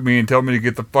just look at me and tell me to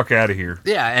get the fuck out of here.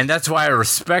 Yeah, and that's why I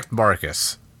respect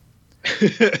Marcus.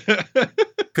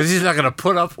 Because he's not going to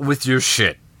put up with your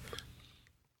shit.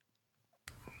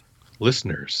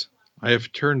 Listeners, I have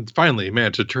finally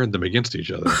managed to turn them against each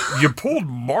other. You pulled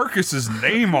Marcus's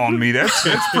name on me. That's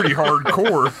pretty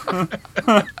hardcore.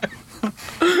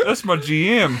 That's my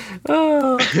GM.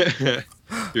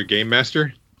 Your game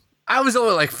master? I was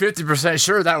only like 50%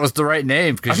 sure that was the right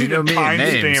name, I because you need know a me and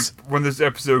names. timestamp when this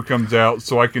episode comes out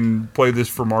so I can play this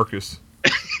for Marcus.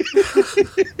 It's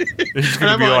And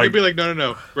gonna I'm be gonna like, be like,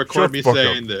 no. Record shut me the fuck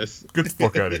saying up. this. get the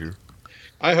fuck out of here.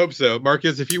 I hope so.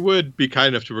 Marcus, if you would be kind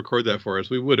enough to record that for us,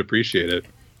 we would appreciate it.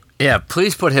 Yeah,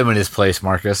 please put him in his place,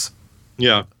 Marcus.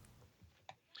 Yeah.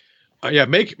 Yeah,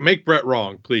 make Brett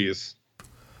wrong, please.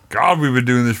 God, we've been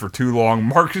doing this for too long.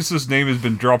 Marcus's name has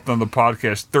been dropped on the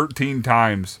podcast 13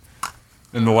 times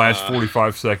in the last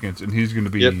 45 seconds, and he's going to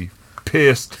be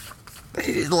pissed.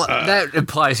 That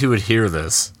implies he would hear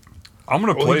this. I'm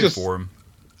going to play it for him.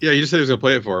 Yeah, you just said he was going to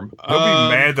play it for him. He'll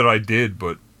be mad that I did,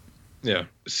 but... Yeah.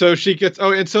 So she gets...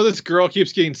 Oh, and so this girl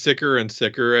keeps getting sicker and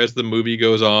sicker as the movie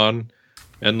goes on.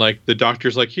 And, like, the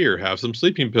doctor's like, here, have some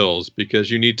sleeping pills because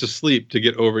you need to sleep to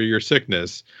get over your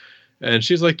sickness. And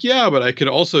she's like, yeah, but I could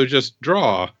also just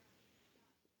draw.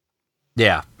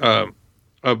 Yeah.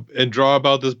 And draw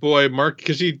about this boy, Mark,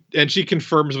 because she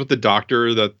confirms with the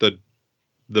doctor that the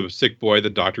sick boy the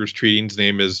doctor's treating's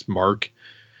name is Mark.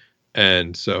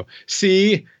 And so,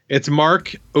 see, it's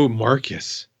Mark. Oh,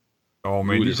 Marcus. Oh,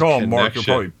 man, you call him Mark, he'll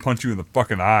probably punch you in the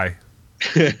fucking eye.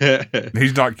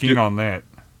 He's not keen on that.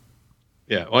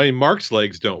 Yeah, well, I mean, Mark's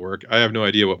legs don't work. I have no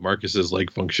idea what Marcus's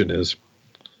leg function is.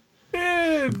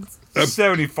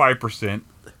 75%.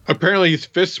 Apparently his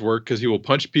fists work because he will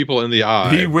punch people in the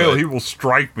eye. He will. He will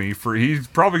strike me. He's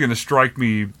probably going to strike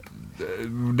me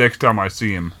next time I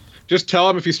see him. Just tell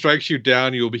him if he strikes you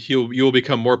down, you will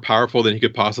become more powerful than he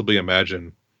could possibly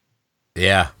imagine.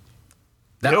 Yeah.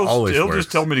 He'll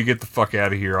just tell me to get the fuck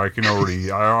out of here. I can already...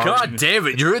 God damn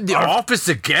it, you're in the office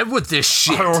again with this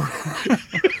shit.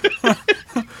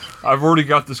 I've already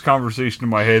got this conversation in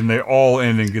my head, and they all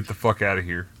end and get the fuck out of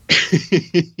here.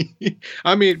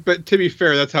 I mean, but to be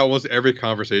fair, that's how almost every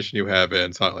conversation you have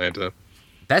ends, Hotlanta.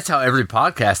 That's how every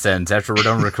podcast ends after we're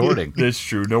done recording. That's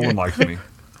true. No one likes me.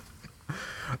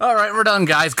 All right, we're done,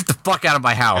 guys. Get the fuck out of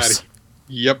my house.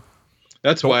 Yep.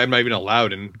 That's why I'm not even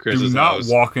allowed in Chris's house.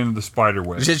 Do not walk into the spider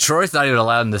web. Troy's not even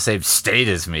allowed in the same state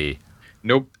as me.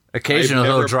 Nope. Occasionally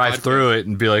he'll drive through it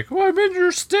and be like, oh, I'm in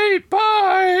your state.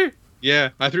 Bye. Yeah,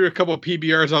 I threw a couple of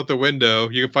PBRs out the window.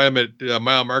 You can find them at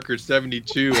mile marker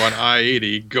 72 on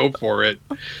I-80. Go for it.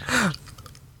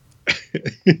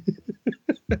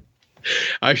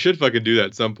 I should fucking do that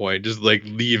at some point. Just like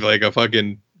leave like a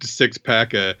fucking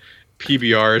 6-pack of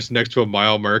PBRs next to a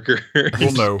mile marker.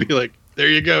 We'll know. Be like, there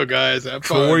you go, guys. Have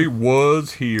fun. Troy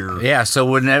was here. Yeah,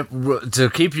 so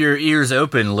to keep your ears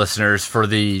open, listeners, for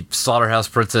the Slaughterhouse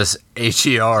Princess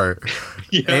HER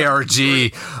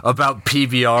ARG about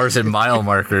PBRs and mile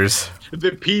markers.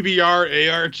 The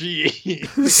PBR ARG.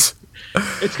 It's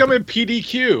coming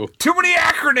PDQ. Too many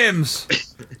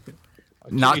acronyms.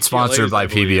 Not sponsored by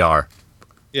PBR.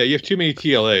 Yeah, you have too many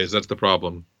TLAs. That's the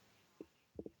problem.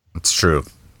 It's true.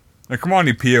 Now, come on,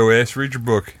 you POS. Read your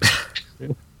book.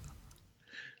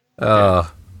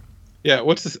 Yeah,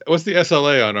 what's the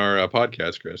SLA on our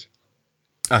podcast, Chris?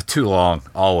 Too long,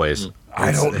 always.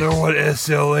 I don't know what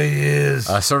SLA is.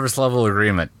 Service level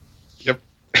agreement. Yep.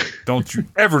 Don't you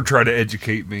ever try to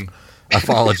educate me.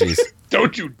 Apologies.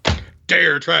 Don't you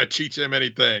dare try to teach him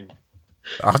anything.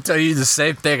 I'll tell you the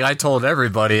same thing I told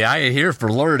everybody. I ain't here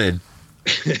for learning.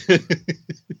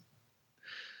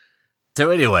 So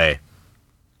anyway.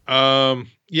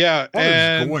 Yeah, What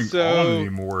and is going on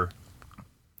anymore?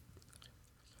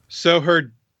 So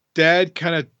her dad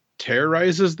kind of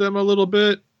terrorizes them a little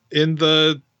bit in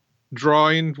the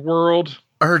drawing world.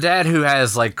 Her dad, who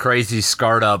has like crazy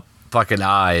scarred up fucking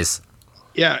eyes.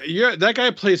 Yeah, that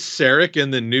guy plays Sarek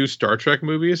in the new Star Trek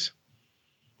movies,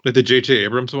 like the J.J.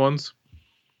 Abrams ones.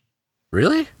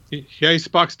 Really? Yeah, he's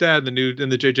Spock's dad in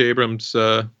the J.J. Abrams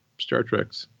Star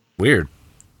Treks. Weird.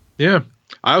 Yeah.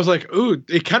 I was like, ooh,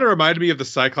 it kind of reminded me of the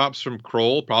Cyclops from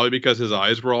Kroll, probably because his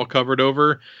eyes were all covered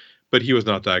over, but he was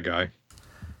not that guy.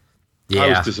 Yeah. I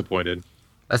was disappointed.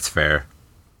 That's fair.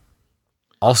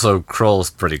 Also, Kroll's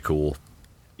pretty cool.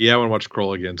 Yeah, I want to watch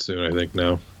Kroll again soon, I think,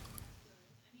 now.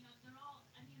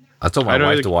 I told my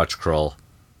wife to watch Kroll.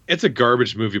 It's a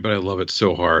garbage movie, but I love it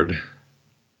so hard.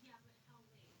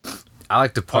 I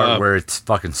like the part where it's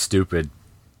fucking stupid.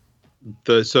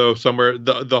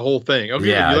 The whole thing. Okay,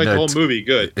 yeah, you like the whole movie.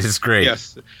 Good. It's great.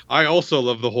 Yes. I also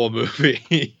love the whole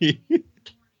movie.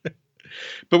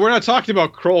 But we're not talking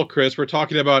about Kroll, Chris. We're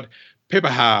talking about Paper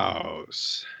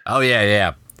House. Oh,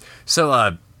 yeah.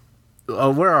 So,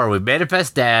 where are we?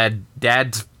 Manifest Dad.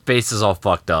 Dad's face is all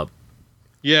fucked up.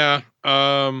 Yeah.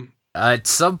 At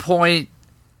some point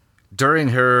during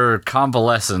her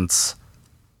convalescence,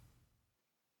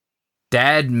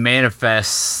 Dad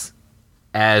manifests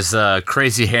as a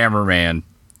crazy hammer man.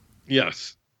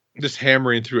 Yes. Just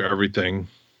hammering through everything.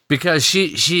 Because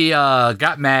she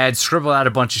got mad, scribbled out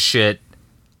a bunch of shit,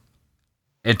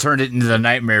 and turned it into the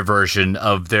nightmare version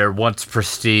of their once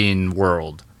pristine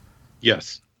world.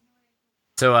 Yes.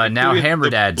 So now Hammer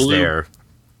Dad's there.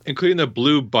 Including the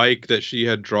blue bike that she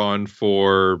had drawn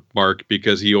for Mark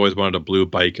because he always wanted a blue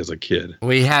bike as a kid.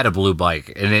 We had a blue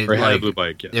bike, and it Had a blue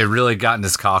bike, yeah. It really got in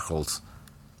his cockles.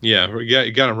 Yeah,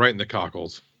 you got him right in the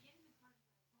cockles.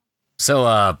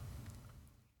 So,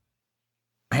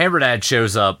 Hammer Dad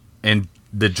shows up in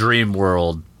the dream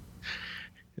world.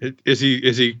 Is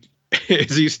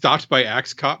he stopped by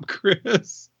Axe Cop,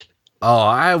 Chris? Oh,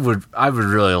 I would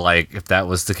really like if that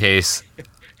was the case.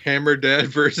 Hammer Dad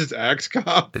versus Axe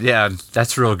Cop. Yeah,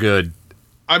 that's real good.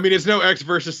 I mean, it's no X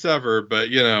versus Sever, but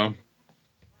you know.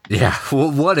 Yeah,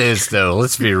 what is though?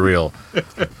 Let's be real.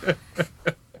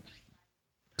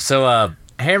 So,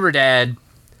 Hammer Dad.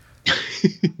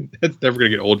 That's never gonna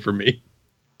get old for me.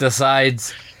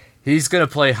 Decides he's gonna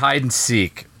play hide and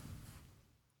seek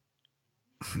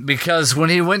because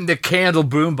when he went into Candle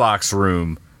Boombox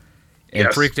room and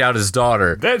freaked out his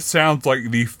daughter. That sounds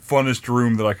like the funnest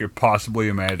room that I could possibly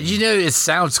imagine. You know, it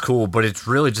sounds cool, but it's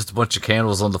really just a bunch of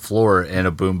candles on the floor and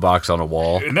a boombox on a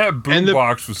wall. And that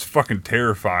boombox was fucking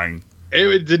terrifying.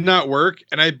 It did not work,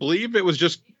 and I believe it was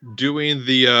just doing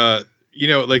the,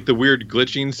 like the weird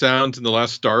glitching sounds in The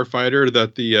Last Starfighter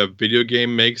that the video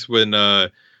game makes when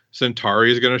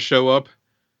Centauri is going to show up.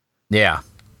 Yeah.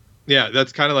 Yeah,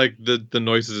 that's kind of like the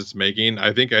noises it's making.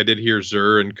 I think I did hear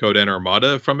Zur and Codan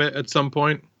Armada from it at some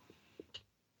point.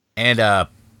 And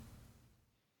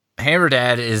Hammer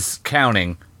Dad is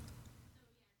counting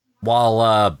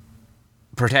while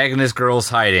protagonist girl's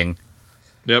hiding.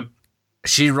 Yep.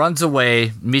 She runs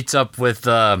away, meets up with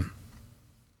the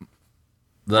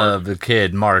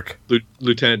kid, Mark.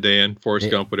 Lieutenant Dan, Forrest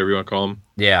Gump, whatever you want to call him.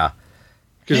 Yeah.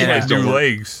 Because he has new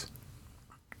legs.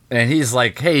 And he's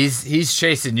like, hey, he's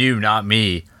chasing you, not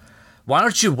me. Why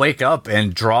don't you wake up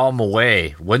and draw him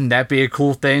away? Wouldn't that be a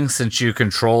cool thing since you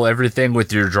control everything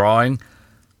with your drawing?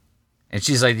 And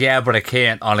she's like, yeah, but I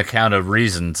can't on account of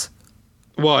reasons.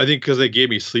 Well, I think because they gave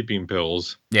me sleeping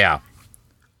pills. Yeah.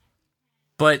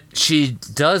 But she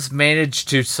does manage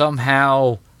to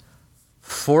somehow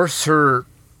force her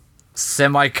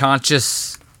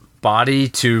semi-conscious body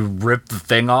to rip the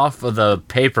thing off of the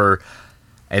paper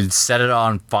and set it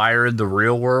on fire in the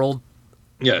real world.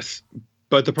 Yes.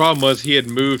 But the problem was he had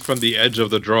moved from the edge of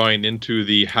the drawing into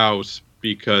the house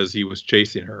because he was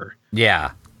chasing her.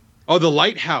 Yeah. Oh, the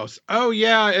lighthouse. Oh,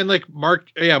 yeah. And like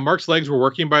Mark's legs were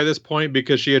working by this point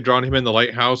because she had drawn him in the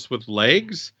lighthouse with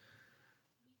legs.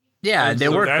 Yeah, and they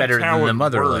work better than the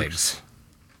mother legs.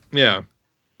 Yeah.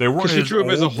 They weren't she drew him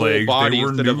as a whole legs, body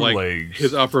instead of like legs.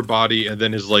 His upper body and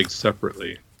then his legs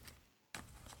separately.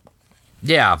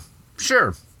 Yeah,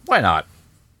 sure. Why not?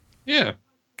 Yeah.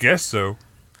 Guess so.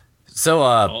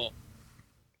 So,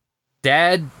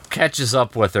 Dad catches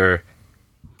up with her,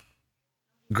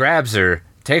 grabs her,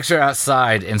 takes her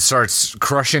outside, and starts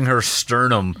crushing her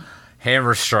sternum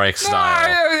hammer strike style.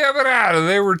 Yeah, but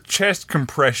they were chest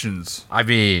compressions. I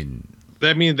mean...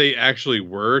 That means they actually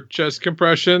were chest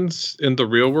compressions in the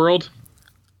real world?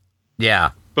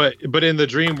 Yeah. But in the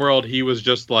dream world, he was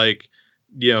just like,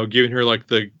 giving her like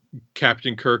the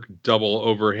Captain Kirk double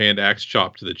overhand axe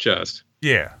chop to the chest.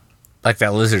 Yeah. Like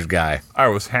that lizard guy. I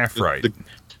was half right.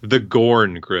 The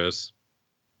Gorn, Chris.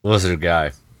 Lizard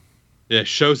guy. Yeah,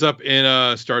 shows up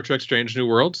in Star Trek Strange New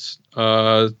Worlds,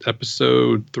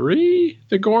 episode 3,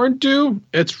 the Gorn do.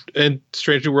 And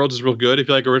Strange New Worlds is real good. If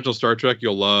you like original Star Trek,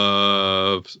 you'll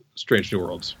love Strange New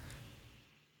Worlds.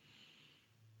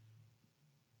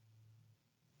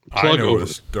 I know what a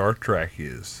Star Trek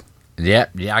is. Yeah,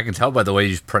 I can tell by the way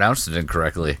you pronounced it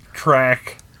incorrectly.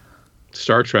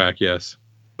 Star Trek, yes.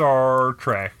 Star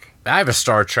Trek. I have a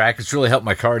Star Trek. It's really helped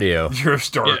my cardio. You're a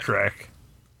Star Trek.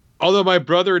 Although my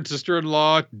brother and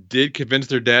sister-in-law did convince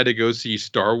their dad to go see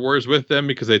Star Wars with them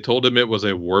because they told him it was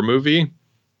a war movie.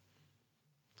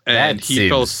 And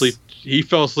fell asleep. He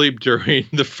fell asleep during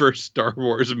the first Star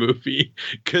Wars movie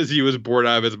because he was bored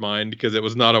out of his mind because it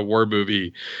was not a war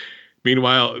movie.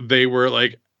 Meanwhile, they were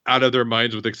like out of their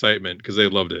minds with excitement because they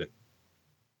loved it.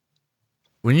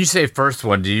 When you say first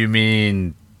one, do you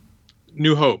mean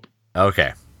New Hope?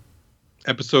 Okay.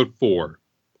 Episode 4.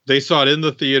 They saw it in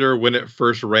the theater when it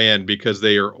first ran because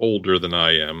they are older than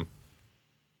I am.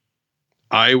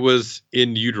 I was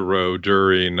in utero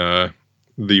during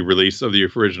the release of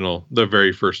the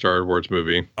very first Star Wars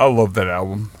movie. I love that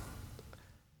album.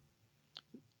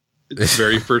 The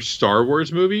very first Star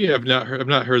Wars movie? I've not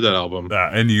heard that album.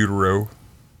 In utero.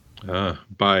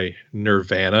 By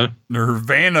Nirvana.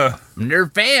 Nirvana.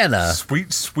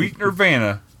 Sweet, sweet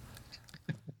Nirvana.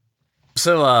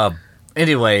 So,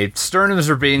 anyway, sternums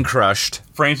are being crushed.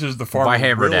 Frances the farmer by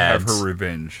Hammer will have Dads. her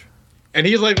revenge. And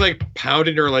he's like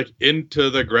pounding her like into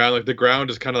the ground. Like the ground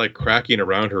is kind of like cracking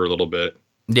around her a little bit.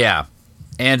 Yeah.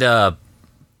 And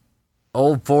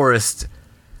old Forrest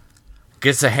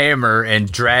gets a hammer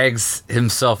and drags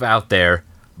himself out there,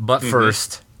 butt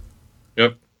first.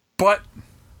 Yep. But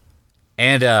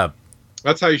And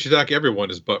That's how you should attack everyone,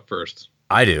 is butt first.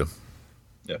 I do.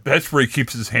 that's where he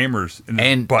keeps his hammers in his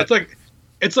And- butt.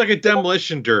 It's like a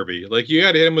demolition derby. Like, you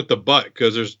got to hit him with the butt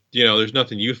because there's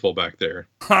nothing useful back there.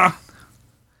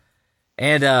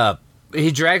 And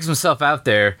he drags himself out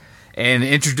there and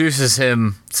introduces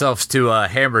himself to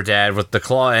Hammer Dad with the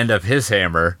claw end of his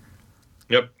hammer,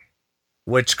 Yep.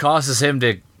 which causes him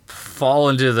to fall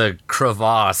into the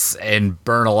crevasse and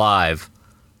burn alive.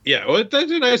 Yeah. Well,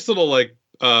 that's a nice little like.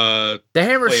 The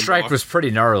hammer Flame strike walk. was pretty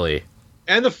gnarly.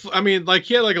 And he had like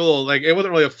a little, like, it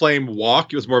wasn't really a flame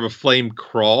walk. It was more of a flame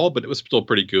crawl, but it was still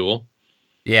pretty cool.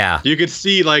 Yeah. You could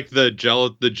see like the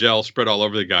gel spread all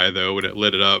over the guy though when it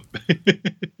lit it up.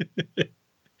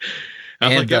 I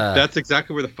was And, like, yep, that's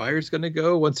exactly where the fire's going to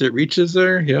go once it reaches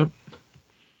there. Yep.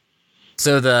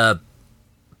 So the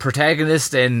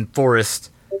protagonist and Forrest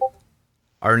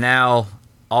are now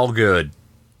all good.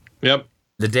 Yep.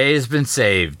 The day has been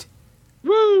saved.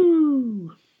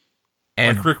 Woo!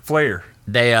 And like Ric Flair.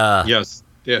 they Yes.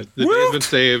 Yeah. The Woo! day's been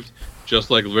saved, just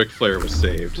like Ric Flair was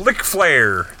saved. Lick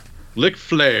Flair. Lick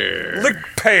Flair. Lick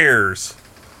pears.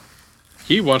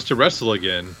 He wants to wrestle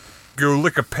again. Go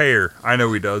lick a pear. I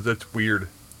know he does. That's weird.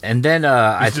 and then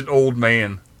He's an old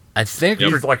man. I think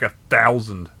He's like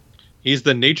 1,000. He's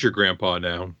the nature grandpa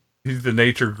now. He's the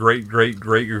nature great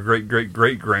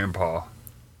grandpa.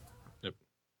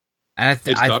 I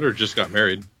His daughter just got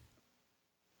married.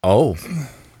 Oh,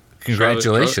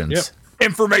 congratulations. Yep.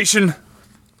 Information.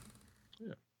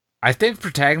 I think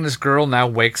protagonist girl now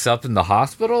wakes up in the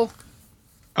hospital.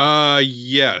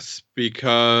 Yes,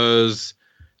 because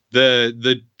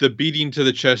the beating to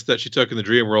the chest that she took in the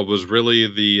dream world was really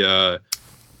the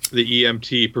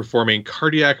EMT performing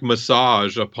cardiac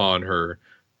massage upon her,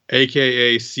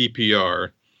 aka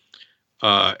CPR.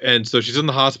 And so she's in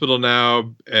the hospital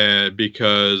now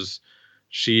because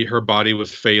her body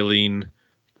was failing,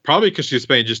 probably because she was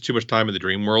spending just too much time in the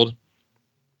dream world.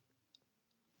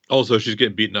 Also, she's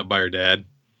getting beaten up by her dad.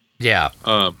 Yeah,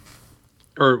 Or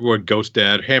what, Ghost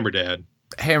Dad, Hammer Dad.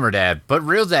 Hammer Dad. But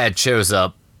real dad shows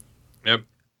up Yep.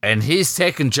 and he's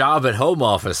taking job at home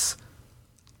office.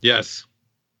 Yes.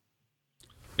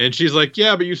 And she's like,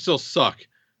 yeah, but you still suck.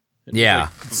 And he's Yeah.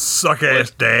 like, Suck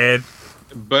ass dad.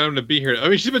 but I'm gonna be here. I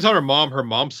mean, she's been telling her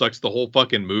mom sucks the whole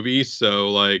fucking movie. So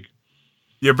like,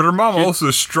 Yeah, but her mom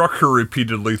also struck her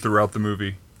repeatedly throughout the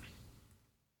movie.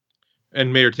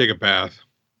 and made her take a bath.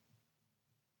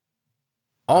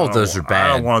 All of those are I bad.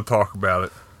 don't want to talk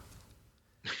about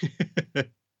it.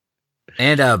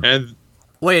 And And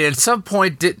wait, at some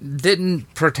point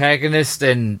didn't protagonist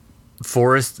and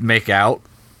Forrest make out?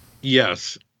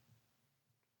 yes,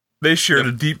 They shared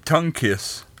a deep tongue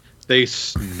kiss. they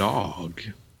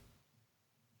snog.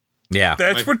 Yeah,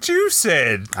 That's what you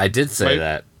said. I did say my-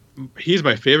 that. He's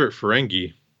my favorite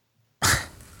Ferengi.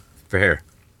 Fair.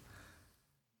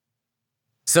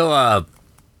 So,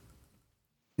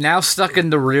 now stuck in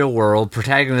the real world,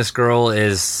 protagonist girl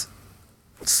is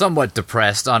somewhat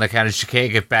depressed on account of she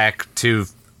can't get back to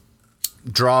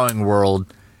drawing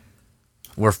world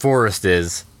where Forrest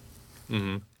is.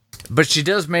 Mm-hmm. But she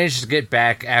does manage to get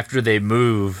back after they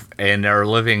move and are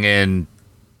living in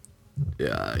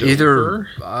either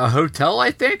a hotel,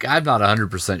 I think? I'm not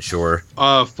 100% sure.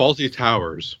 Faulty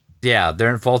Towers. Yeah,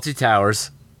 they're in Faulty Towers.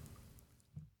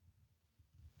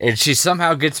 And she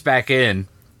somehow gets back in,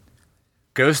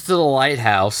 goes to the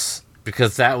lighthouse,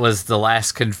 because that was the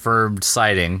last confirmed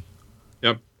sighting.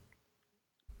 Yep.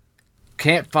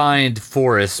 Can't find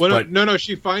Forrest, Well, but no,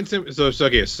 she finds him. So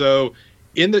okay, so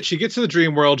she gets to the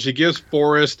dream world. She gives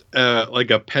Forrest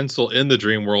like a pencil in the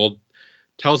dream world.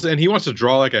 And he wants to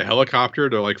draw like a helicopter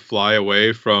to like fly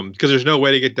away from, because there's no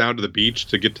way to get down to the beach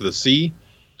to get to the sea.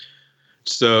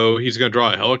 So he's going to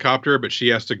draw a helicopter, but she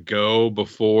has to go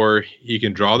before he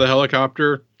can draw the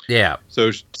helicopter. yeah. So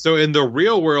in the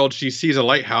real world, she sees a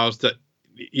lighthouse that,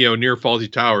 near Faulty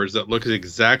Towers that looks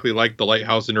exactly like the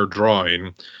lighthouse in her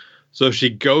drawing. So she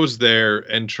goes there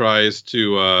and tries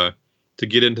to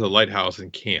get into the lighthouse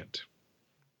and can't.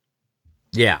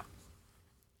 Yeah.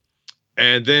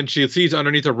 And then she sees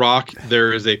underneath a rock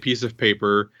there is a piece of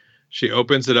paper. She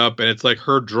opens it up, and it's like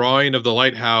her drawing of the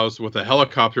lighthouse with a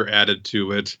helicopter added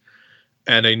to it,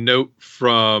 and a note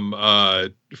from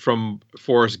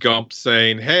Forrest Gump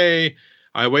saying, "Hey,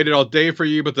 I waited all day for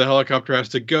you, but the helicopter has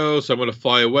to go, so I'm going to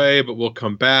fly away, but we'll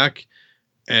come back."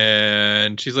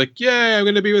 And she's like, "Yeah, I'm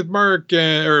going to be with Mark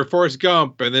or Forrest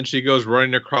Gump." And then she goes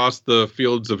running across the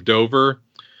fields of Dover,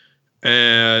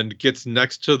 and gets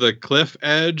next to the cliff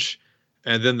edge,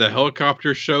 and then the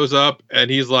helicopter shows up, and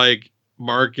he's like,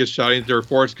 Mark is shouting to her,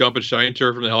 Forrest Gump is shouting to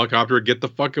her from the helicopter, get the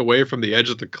fuck away from the edge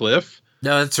of the cliff.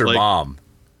 No, that's her Like- mom.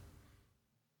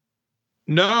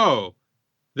 No,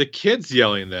 the kid's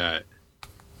yelling that.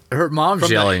 Her mom's From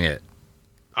the- yelling it.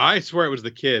 I swear it was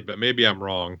the kid, but maybe I'm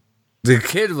wrong. The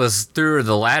kid was through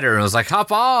the ladder and was like,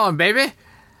 hop on, baby.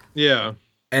 Yeah.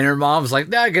 And her mom's like,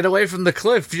 nah, get away from the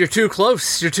cliff. You're too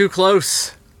close. You're too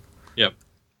close. Yep.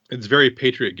 It's very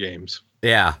Patriot Games.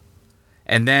 Yeah.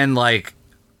 And then, like,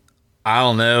 I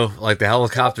don't know, like the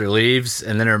helicopter leaves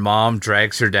and then her mom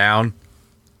drags her down.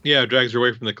 Yeah, drags her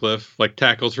away from the cliff, like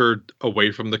tackles her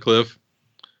away from the cliff.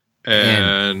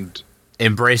 And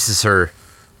Embraces her.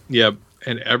 yep,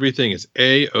 and everything is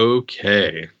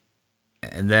A-okay.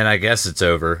 And then I guess it's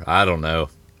over. I don't know.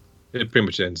 It pretty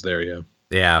much ends there, yeah.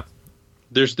 Yeah.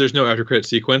 There's no after credit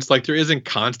sequence like there is in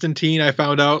Constantine. I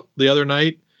found out the other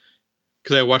night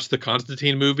because I watched the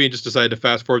Constantine movie and just decided to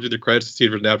fast forward through the credits to see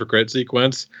if there's an after credit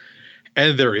sequence,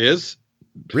 and there is.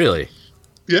 Really?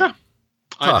 Yeah,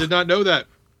 Huh. I did not know that.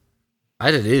 I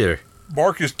didn't either.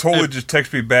 Marcus totally just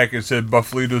texted me back and said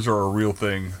Buffalitos are a real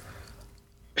thing.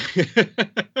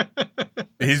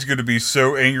 He's going to be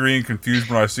so angry and confused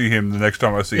when I see him the next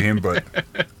time I see him, but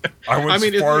I went I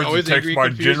mean, as far isn't he as always to text angry and my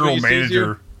confused when general he sees you?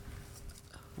 manager.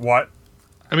 What?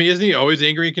 I mean, isn't he always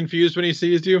angry and confused when he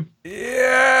sees you?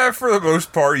 Yeah, for the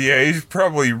most part, yeah. He's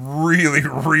probably really,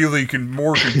 really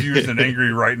more confused than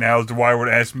angry right now as to why I would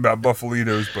ask him about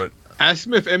Buffalitos, but Ask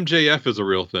him if MJF is a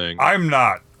real thing. I'm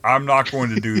not. I'm not going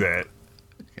to do that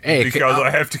Hey, because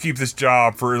I have to keep this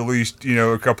job for at least,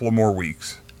 a couple of more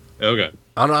weeks. Okay.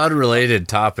 on an unrelated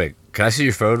topic, can I see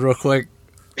your phone real quick?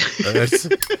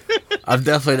 I'm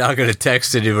definitely not going to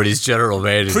text anybody's general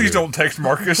manager. Please don't text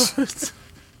Marcus.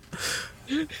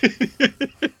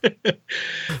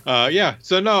 Yeah.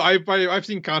 So no, I've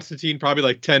seen Constantine probably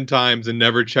like 10 times and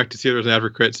never checked to see if there's an after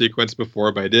credit sequence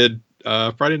before, but I did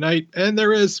Friday night, and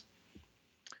there is.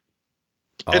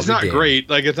 I'll It's be not damned. great,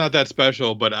 like it's not that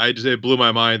special, but it blew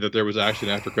my mind that there was actually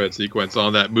an after credit sequence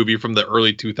on that movie from the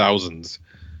early 2000s.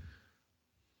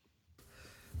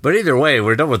 But either way,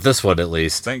 we're done with this one at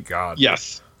least. Thank God.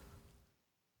 Yes.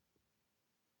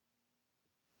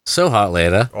 So hot,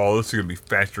 Lana. Oh, this is going to be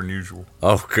faster than usual.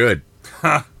 Oh, good.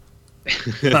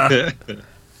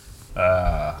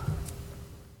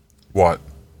 What?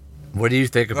 What do you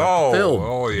think about the film?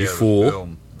 Oh, yeah. you fool.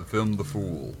 The film, The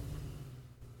Fool.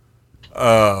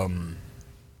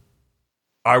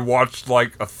 I watched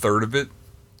like a third of it.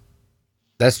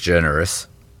 That's generous.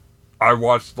 I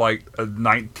watched like a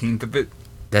 19th of it.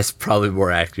 That's probably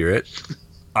more accurate.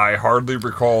 I hardly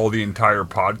recall the entire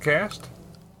podcast.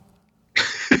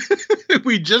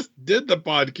 We just did the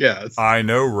podcast. I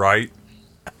know, right?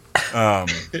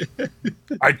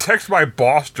 I text my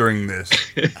boss during this,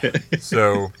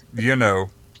 so I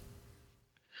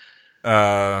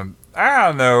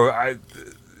don't know.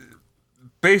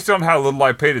 Based on how little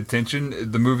I paid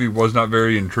attention, the movie was not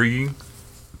very intriguing.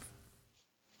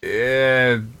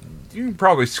 You can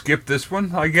probably skip this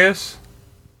one, I guess,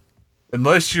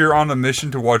 unless you're on a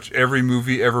mission to watch every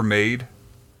movie ever made.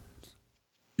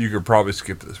 You could probably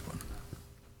skip this one.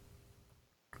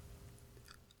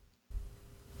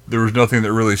 There was nothing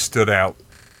that really stood out.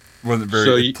 Wasn't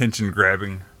very attention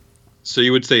grabbing. So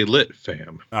you would say lit,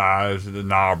 fam. Nah,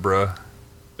 bruh.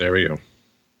 There we go.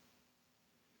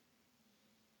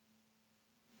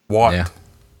 What? Yeah.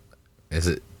 Is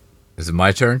it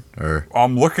my turn? Or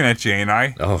I'm looking at you, ain't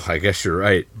I? oh, I guess you're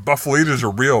right. Buffalitos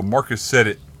are real. Marcus said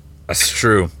it. That's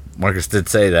true. Marcus did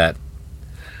say that.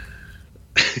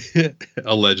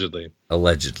 Allegedly.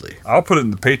 Allegedly. I'll put it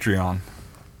in the Patreon.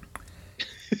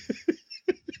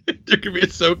 They're gonna be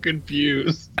so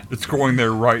confused. It's going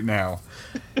there right now.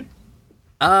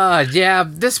 Yeah,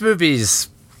 this movie's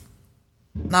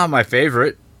not my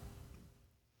favorite.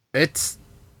 It's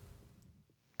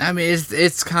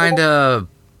kind of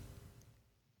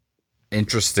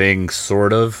interesting,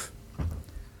 sort of.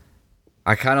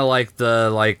 I kind of like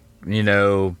the,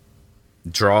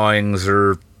 drawings,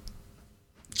 or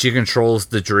she controls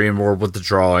the dream world with the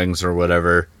drawings or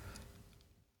whatever.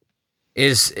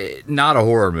 Is not a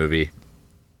horror movie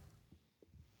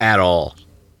at all.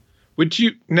 Would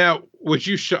you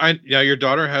show? Now your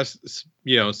daughter has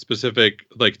specific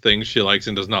things she likes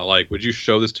and does not like. Would you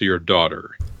show this to your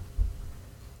daughter?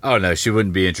 Oh no, she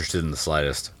wouldn't be interested in the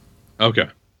slightest. Okay.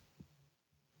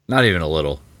 Not even a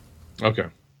little. Okay.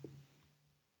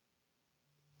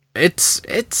 It's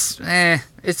meh.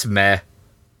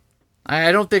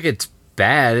 I don't think it's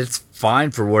bad. It's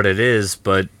fine for what it is,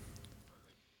 but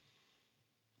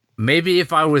maybe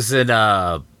if I was in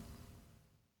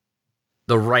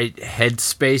the right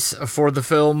headspace for the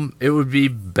film, it would be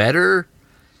better.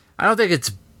 I don't think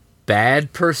it's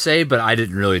bad per se, but I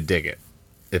didn't really dig it,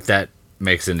 if that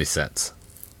makes any sense.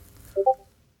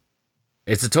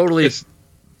 It's a totally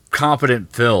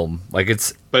competent film. Like,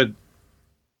 it's... But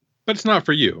it's not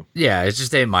for you. Yeah, it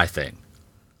just ain't my thing.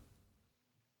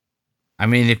 I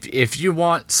mean, if you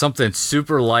want something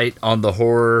super light on the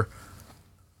horror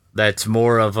that's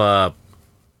more of a...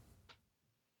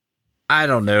 I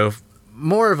don't know,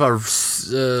 more of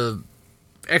a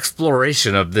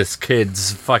exploration of this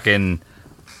kid's fucking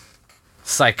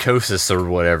psychosis or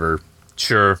whatever.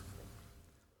 Sure.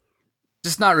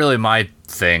 Just not really my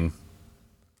thing.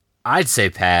 I'd say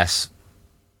pass.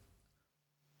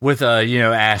 With a,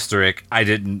 asterisk,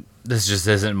 this just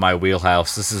isn't my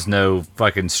wheelhouse. This is no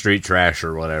fucking street trash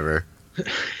or whatever.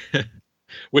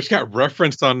 Which got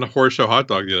referenced on the Horror Show Hot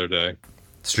Dog the other day.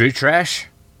 Street trash?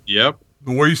 Yep.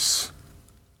 Noise.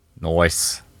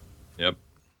 Yep.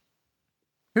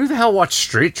 Who the hell watched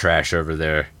Street Trash over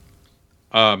there?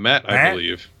 Matt, I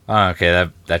believe. Oh, okay,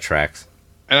 that tracks.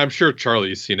 And I'm sure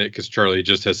Charlie's seen it, because Charlie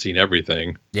just has seen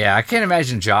everything. Yeah, I can't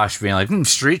imagine Josh being like,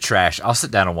 Street Trash, I'll sit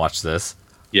down and watch this.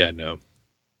 Yeah, no.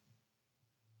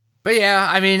 But yeah,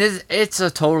 I mean, it's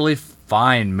a totally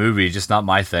fine movie, just not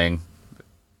my thing.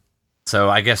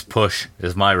 So I guess push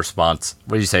is my response.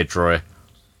 What do you say, Troy?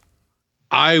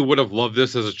 I would have loved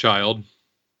this as a child.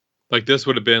 Like, this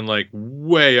would have been, like,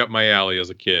 way up my alley as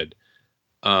a kid.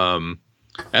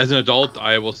 As an adult,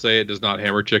 I will say it does not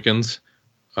hammer chickens.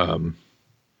 I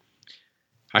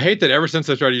hate that ever since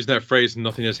I started using that phrase,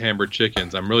 nothing has hammered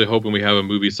chickens. I'm really hoping we have a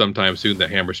movie sometime soon that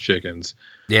hammers chickens.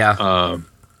 Yeah.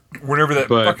 Whenever that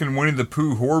fucking Winnie the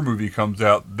Pooh horror movie comes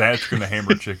out, that's going to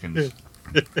hammer chickens.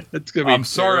 It's gonna be I'm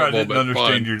sorry I terrible, didn't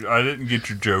understand I didn't get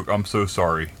your joke. I'm so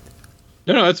sorry.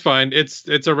 No, that's fine. It's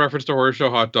a reference to Horror Show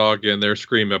Hot Dog and their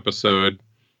Scream episode,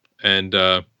 and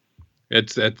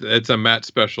it's a Matt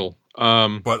special.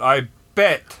 But I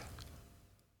bet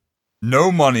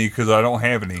no money, because I don't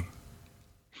have any,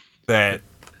 that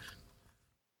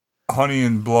Honey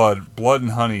and Blood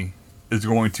and Honey is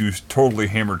going to totally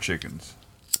hammer chickens.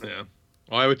 Yeah.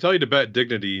 Well, I would tell you to bet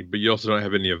Dignity, but you also don't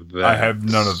have any of that. I have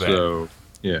none of that. So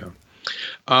yeah.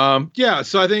 Yeah.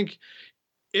 So I think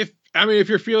if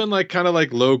you're feeling like kind of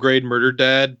like low grade murder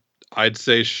dad, I'd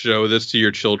say show this to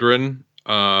your children.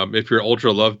 If you're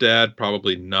ultra love dad,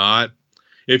 probably not.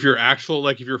 If you're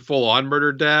if you're full on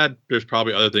murder dad, there's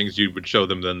probably other things you would show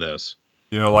them than this.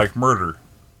 Like murder.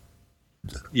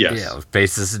 Yes. Yeah,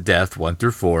 Faces of Death 1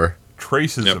 through 4.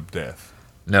 Traces of death.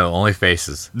 No, only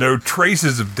faces. No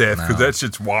traces of death, because No. that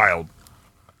shit's wild.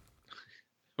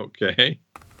 Okay.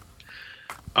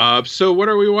 So what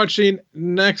are we watching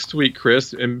next week,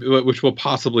 Chris? And which will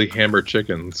possibly hammer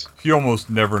chickens. He almost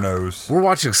never knows. We're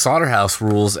watching Slaughterhouse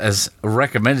Rules as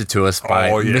recommended to us by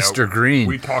Mr. Green.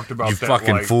 We talked about you that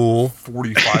fucking like fool.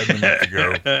 45 minutes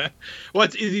ago. Well,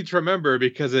 it's easy to remember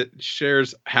because it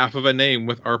shares half of a name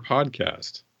with our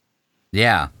podcast.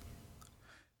 Yeah.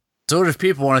 So what if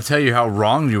people want to tell you how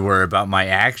wrong you were about my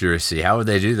accuracy? How would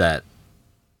they do that?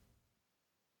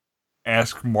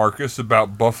 Ask Marcus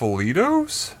about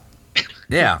Buffalitos?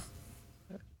 Yeah.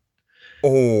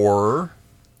 Or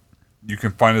you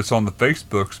can find us on the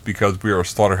Facebooks, because we are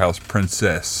Slaughterhouse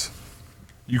Princess.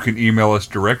 You can email us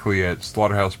directly at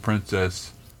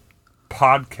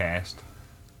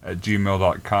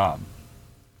slaughterhouseprincesspodcast@gmail.com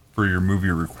for your movie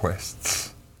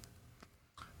requests.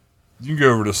 You can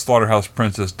go over to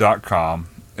slaughterhouseprincess.com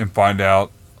and find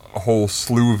out a whole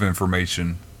slew of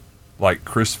information, like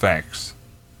Chris Facts,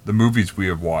 the movies we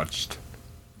have watched,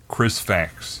 Chris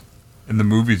Facts, and the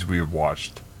movies we have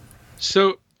watched.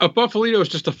 So a Buffalito is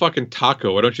just a fucking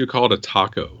taco. Why don't you call it a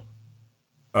taco?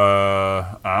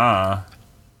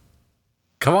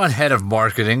 Come on, head of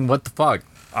marketing. What the fuck?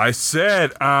 I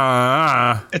said,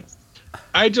 I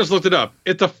just looked it up.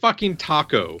 It's a fucking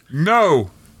taco.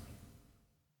 No.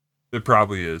 It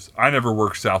probably is. I never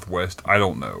worked Southwest. I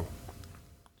don't know.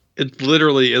 It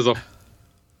literally is a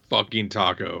fucking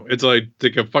taco. It's like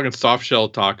a fucking soft shell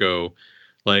taco.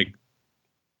 Like,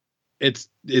 it's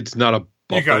not a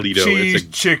You got Buffalito. cheese,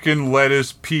 chicken,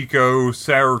 lettuce, pico,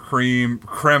 sour cream,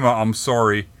 crema, I'm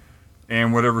sorry,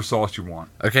 and whatever sauce you want.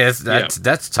 Okay,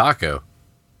 that's taco.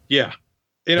 Yeah.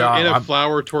 In a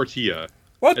flour tortilla.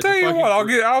 Well, I'll It's tell a you fucking what,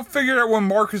 I'll figure it out when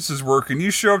Marcus is working. You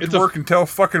show up It's to a- work and tell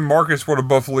fucking Marcus what a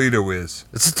Buffalito is.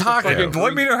 It's a taco. fucking-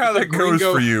 Let me know how that It's a goes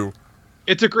gringo- for you.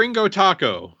 It's a gringo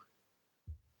taco.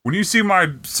 When you see my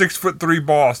 6'3"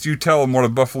 boss, you tell him what a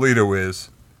Buffalito is.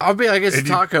 I'll be like, it's a And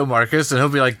you- taco, Marcus, and he'll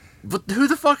be like, who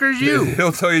the fuck are you?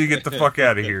 He'll tell you to get the fuck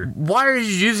out of here. Why are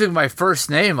you using my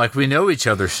first name like we know each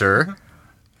other, sir?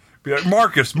 Be like,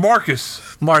 Marcus,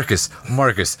 Marcus,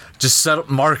 just settle.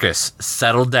 Marcus,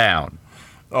 settle down.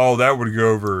 Oh, that would go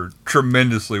over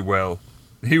tremendously well.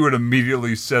 He would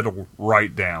immediately settle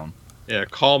right down. Yeah,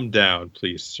 calm down,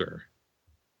 please, sir.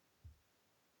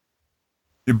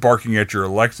 Barking at your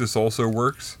Alexis also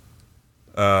works.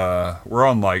 We're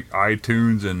on like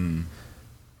iTunes and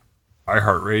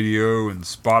iHeartRadio and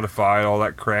Spotify, all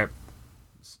that crap.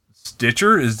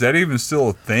 Stitcher, is that even still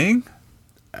a thing?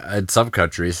 In some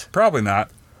countries. Probably not.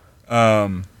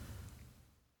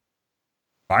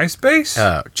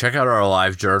 MySpace? Check out our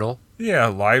live journal. Yeah,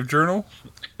 Live Journal.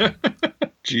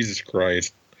 Jesus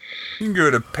Christ. You can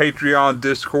go to Patreon,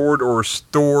 Discord, or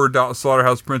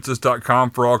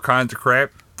store.slaughterhouseprincess.com for all kinds of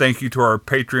crap. Thank you to our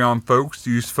Patreon folks.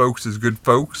 These folks is good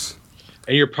folks.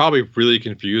 And you're probably really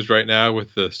confused right now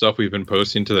with the stuff we've been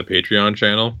posting to the Patreon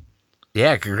channel.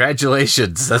 Yeah,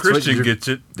 congratulations. That's Christian gets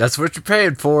it. That's what you're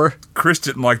paying for. Chris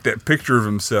didn't like that picture of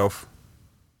himself.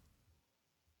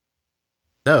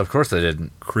 No, of course I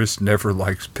didn't. Chris never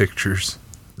likes pictures.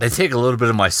 They take a little bit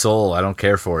of my soul. I don't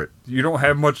care for it. You don't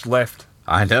have much left.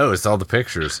 I know. It's all the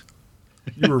pictures.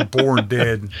 You were born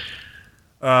dead.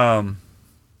 That's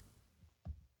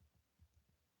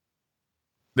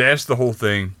the whole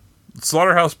thing.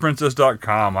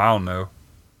 SlaughterhousePrincess.com. I don't know.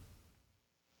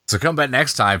 So come back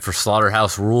next time for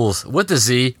Slaughterhouse Rules with the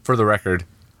Z for the record.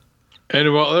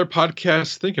 And while other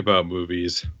podcasts think about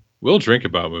movies, we'll drink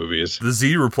about movies. The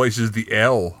Z replaces the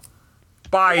L.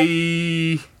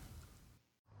 Bye.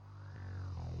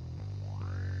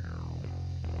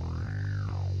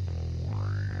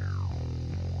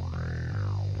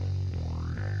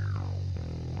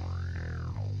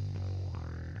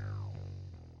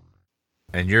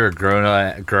 And you're a grown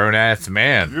ass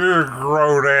man. You're a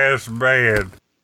grown ass man.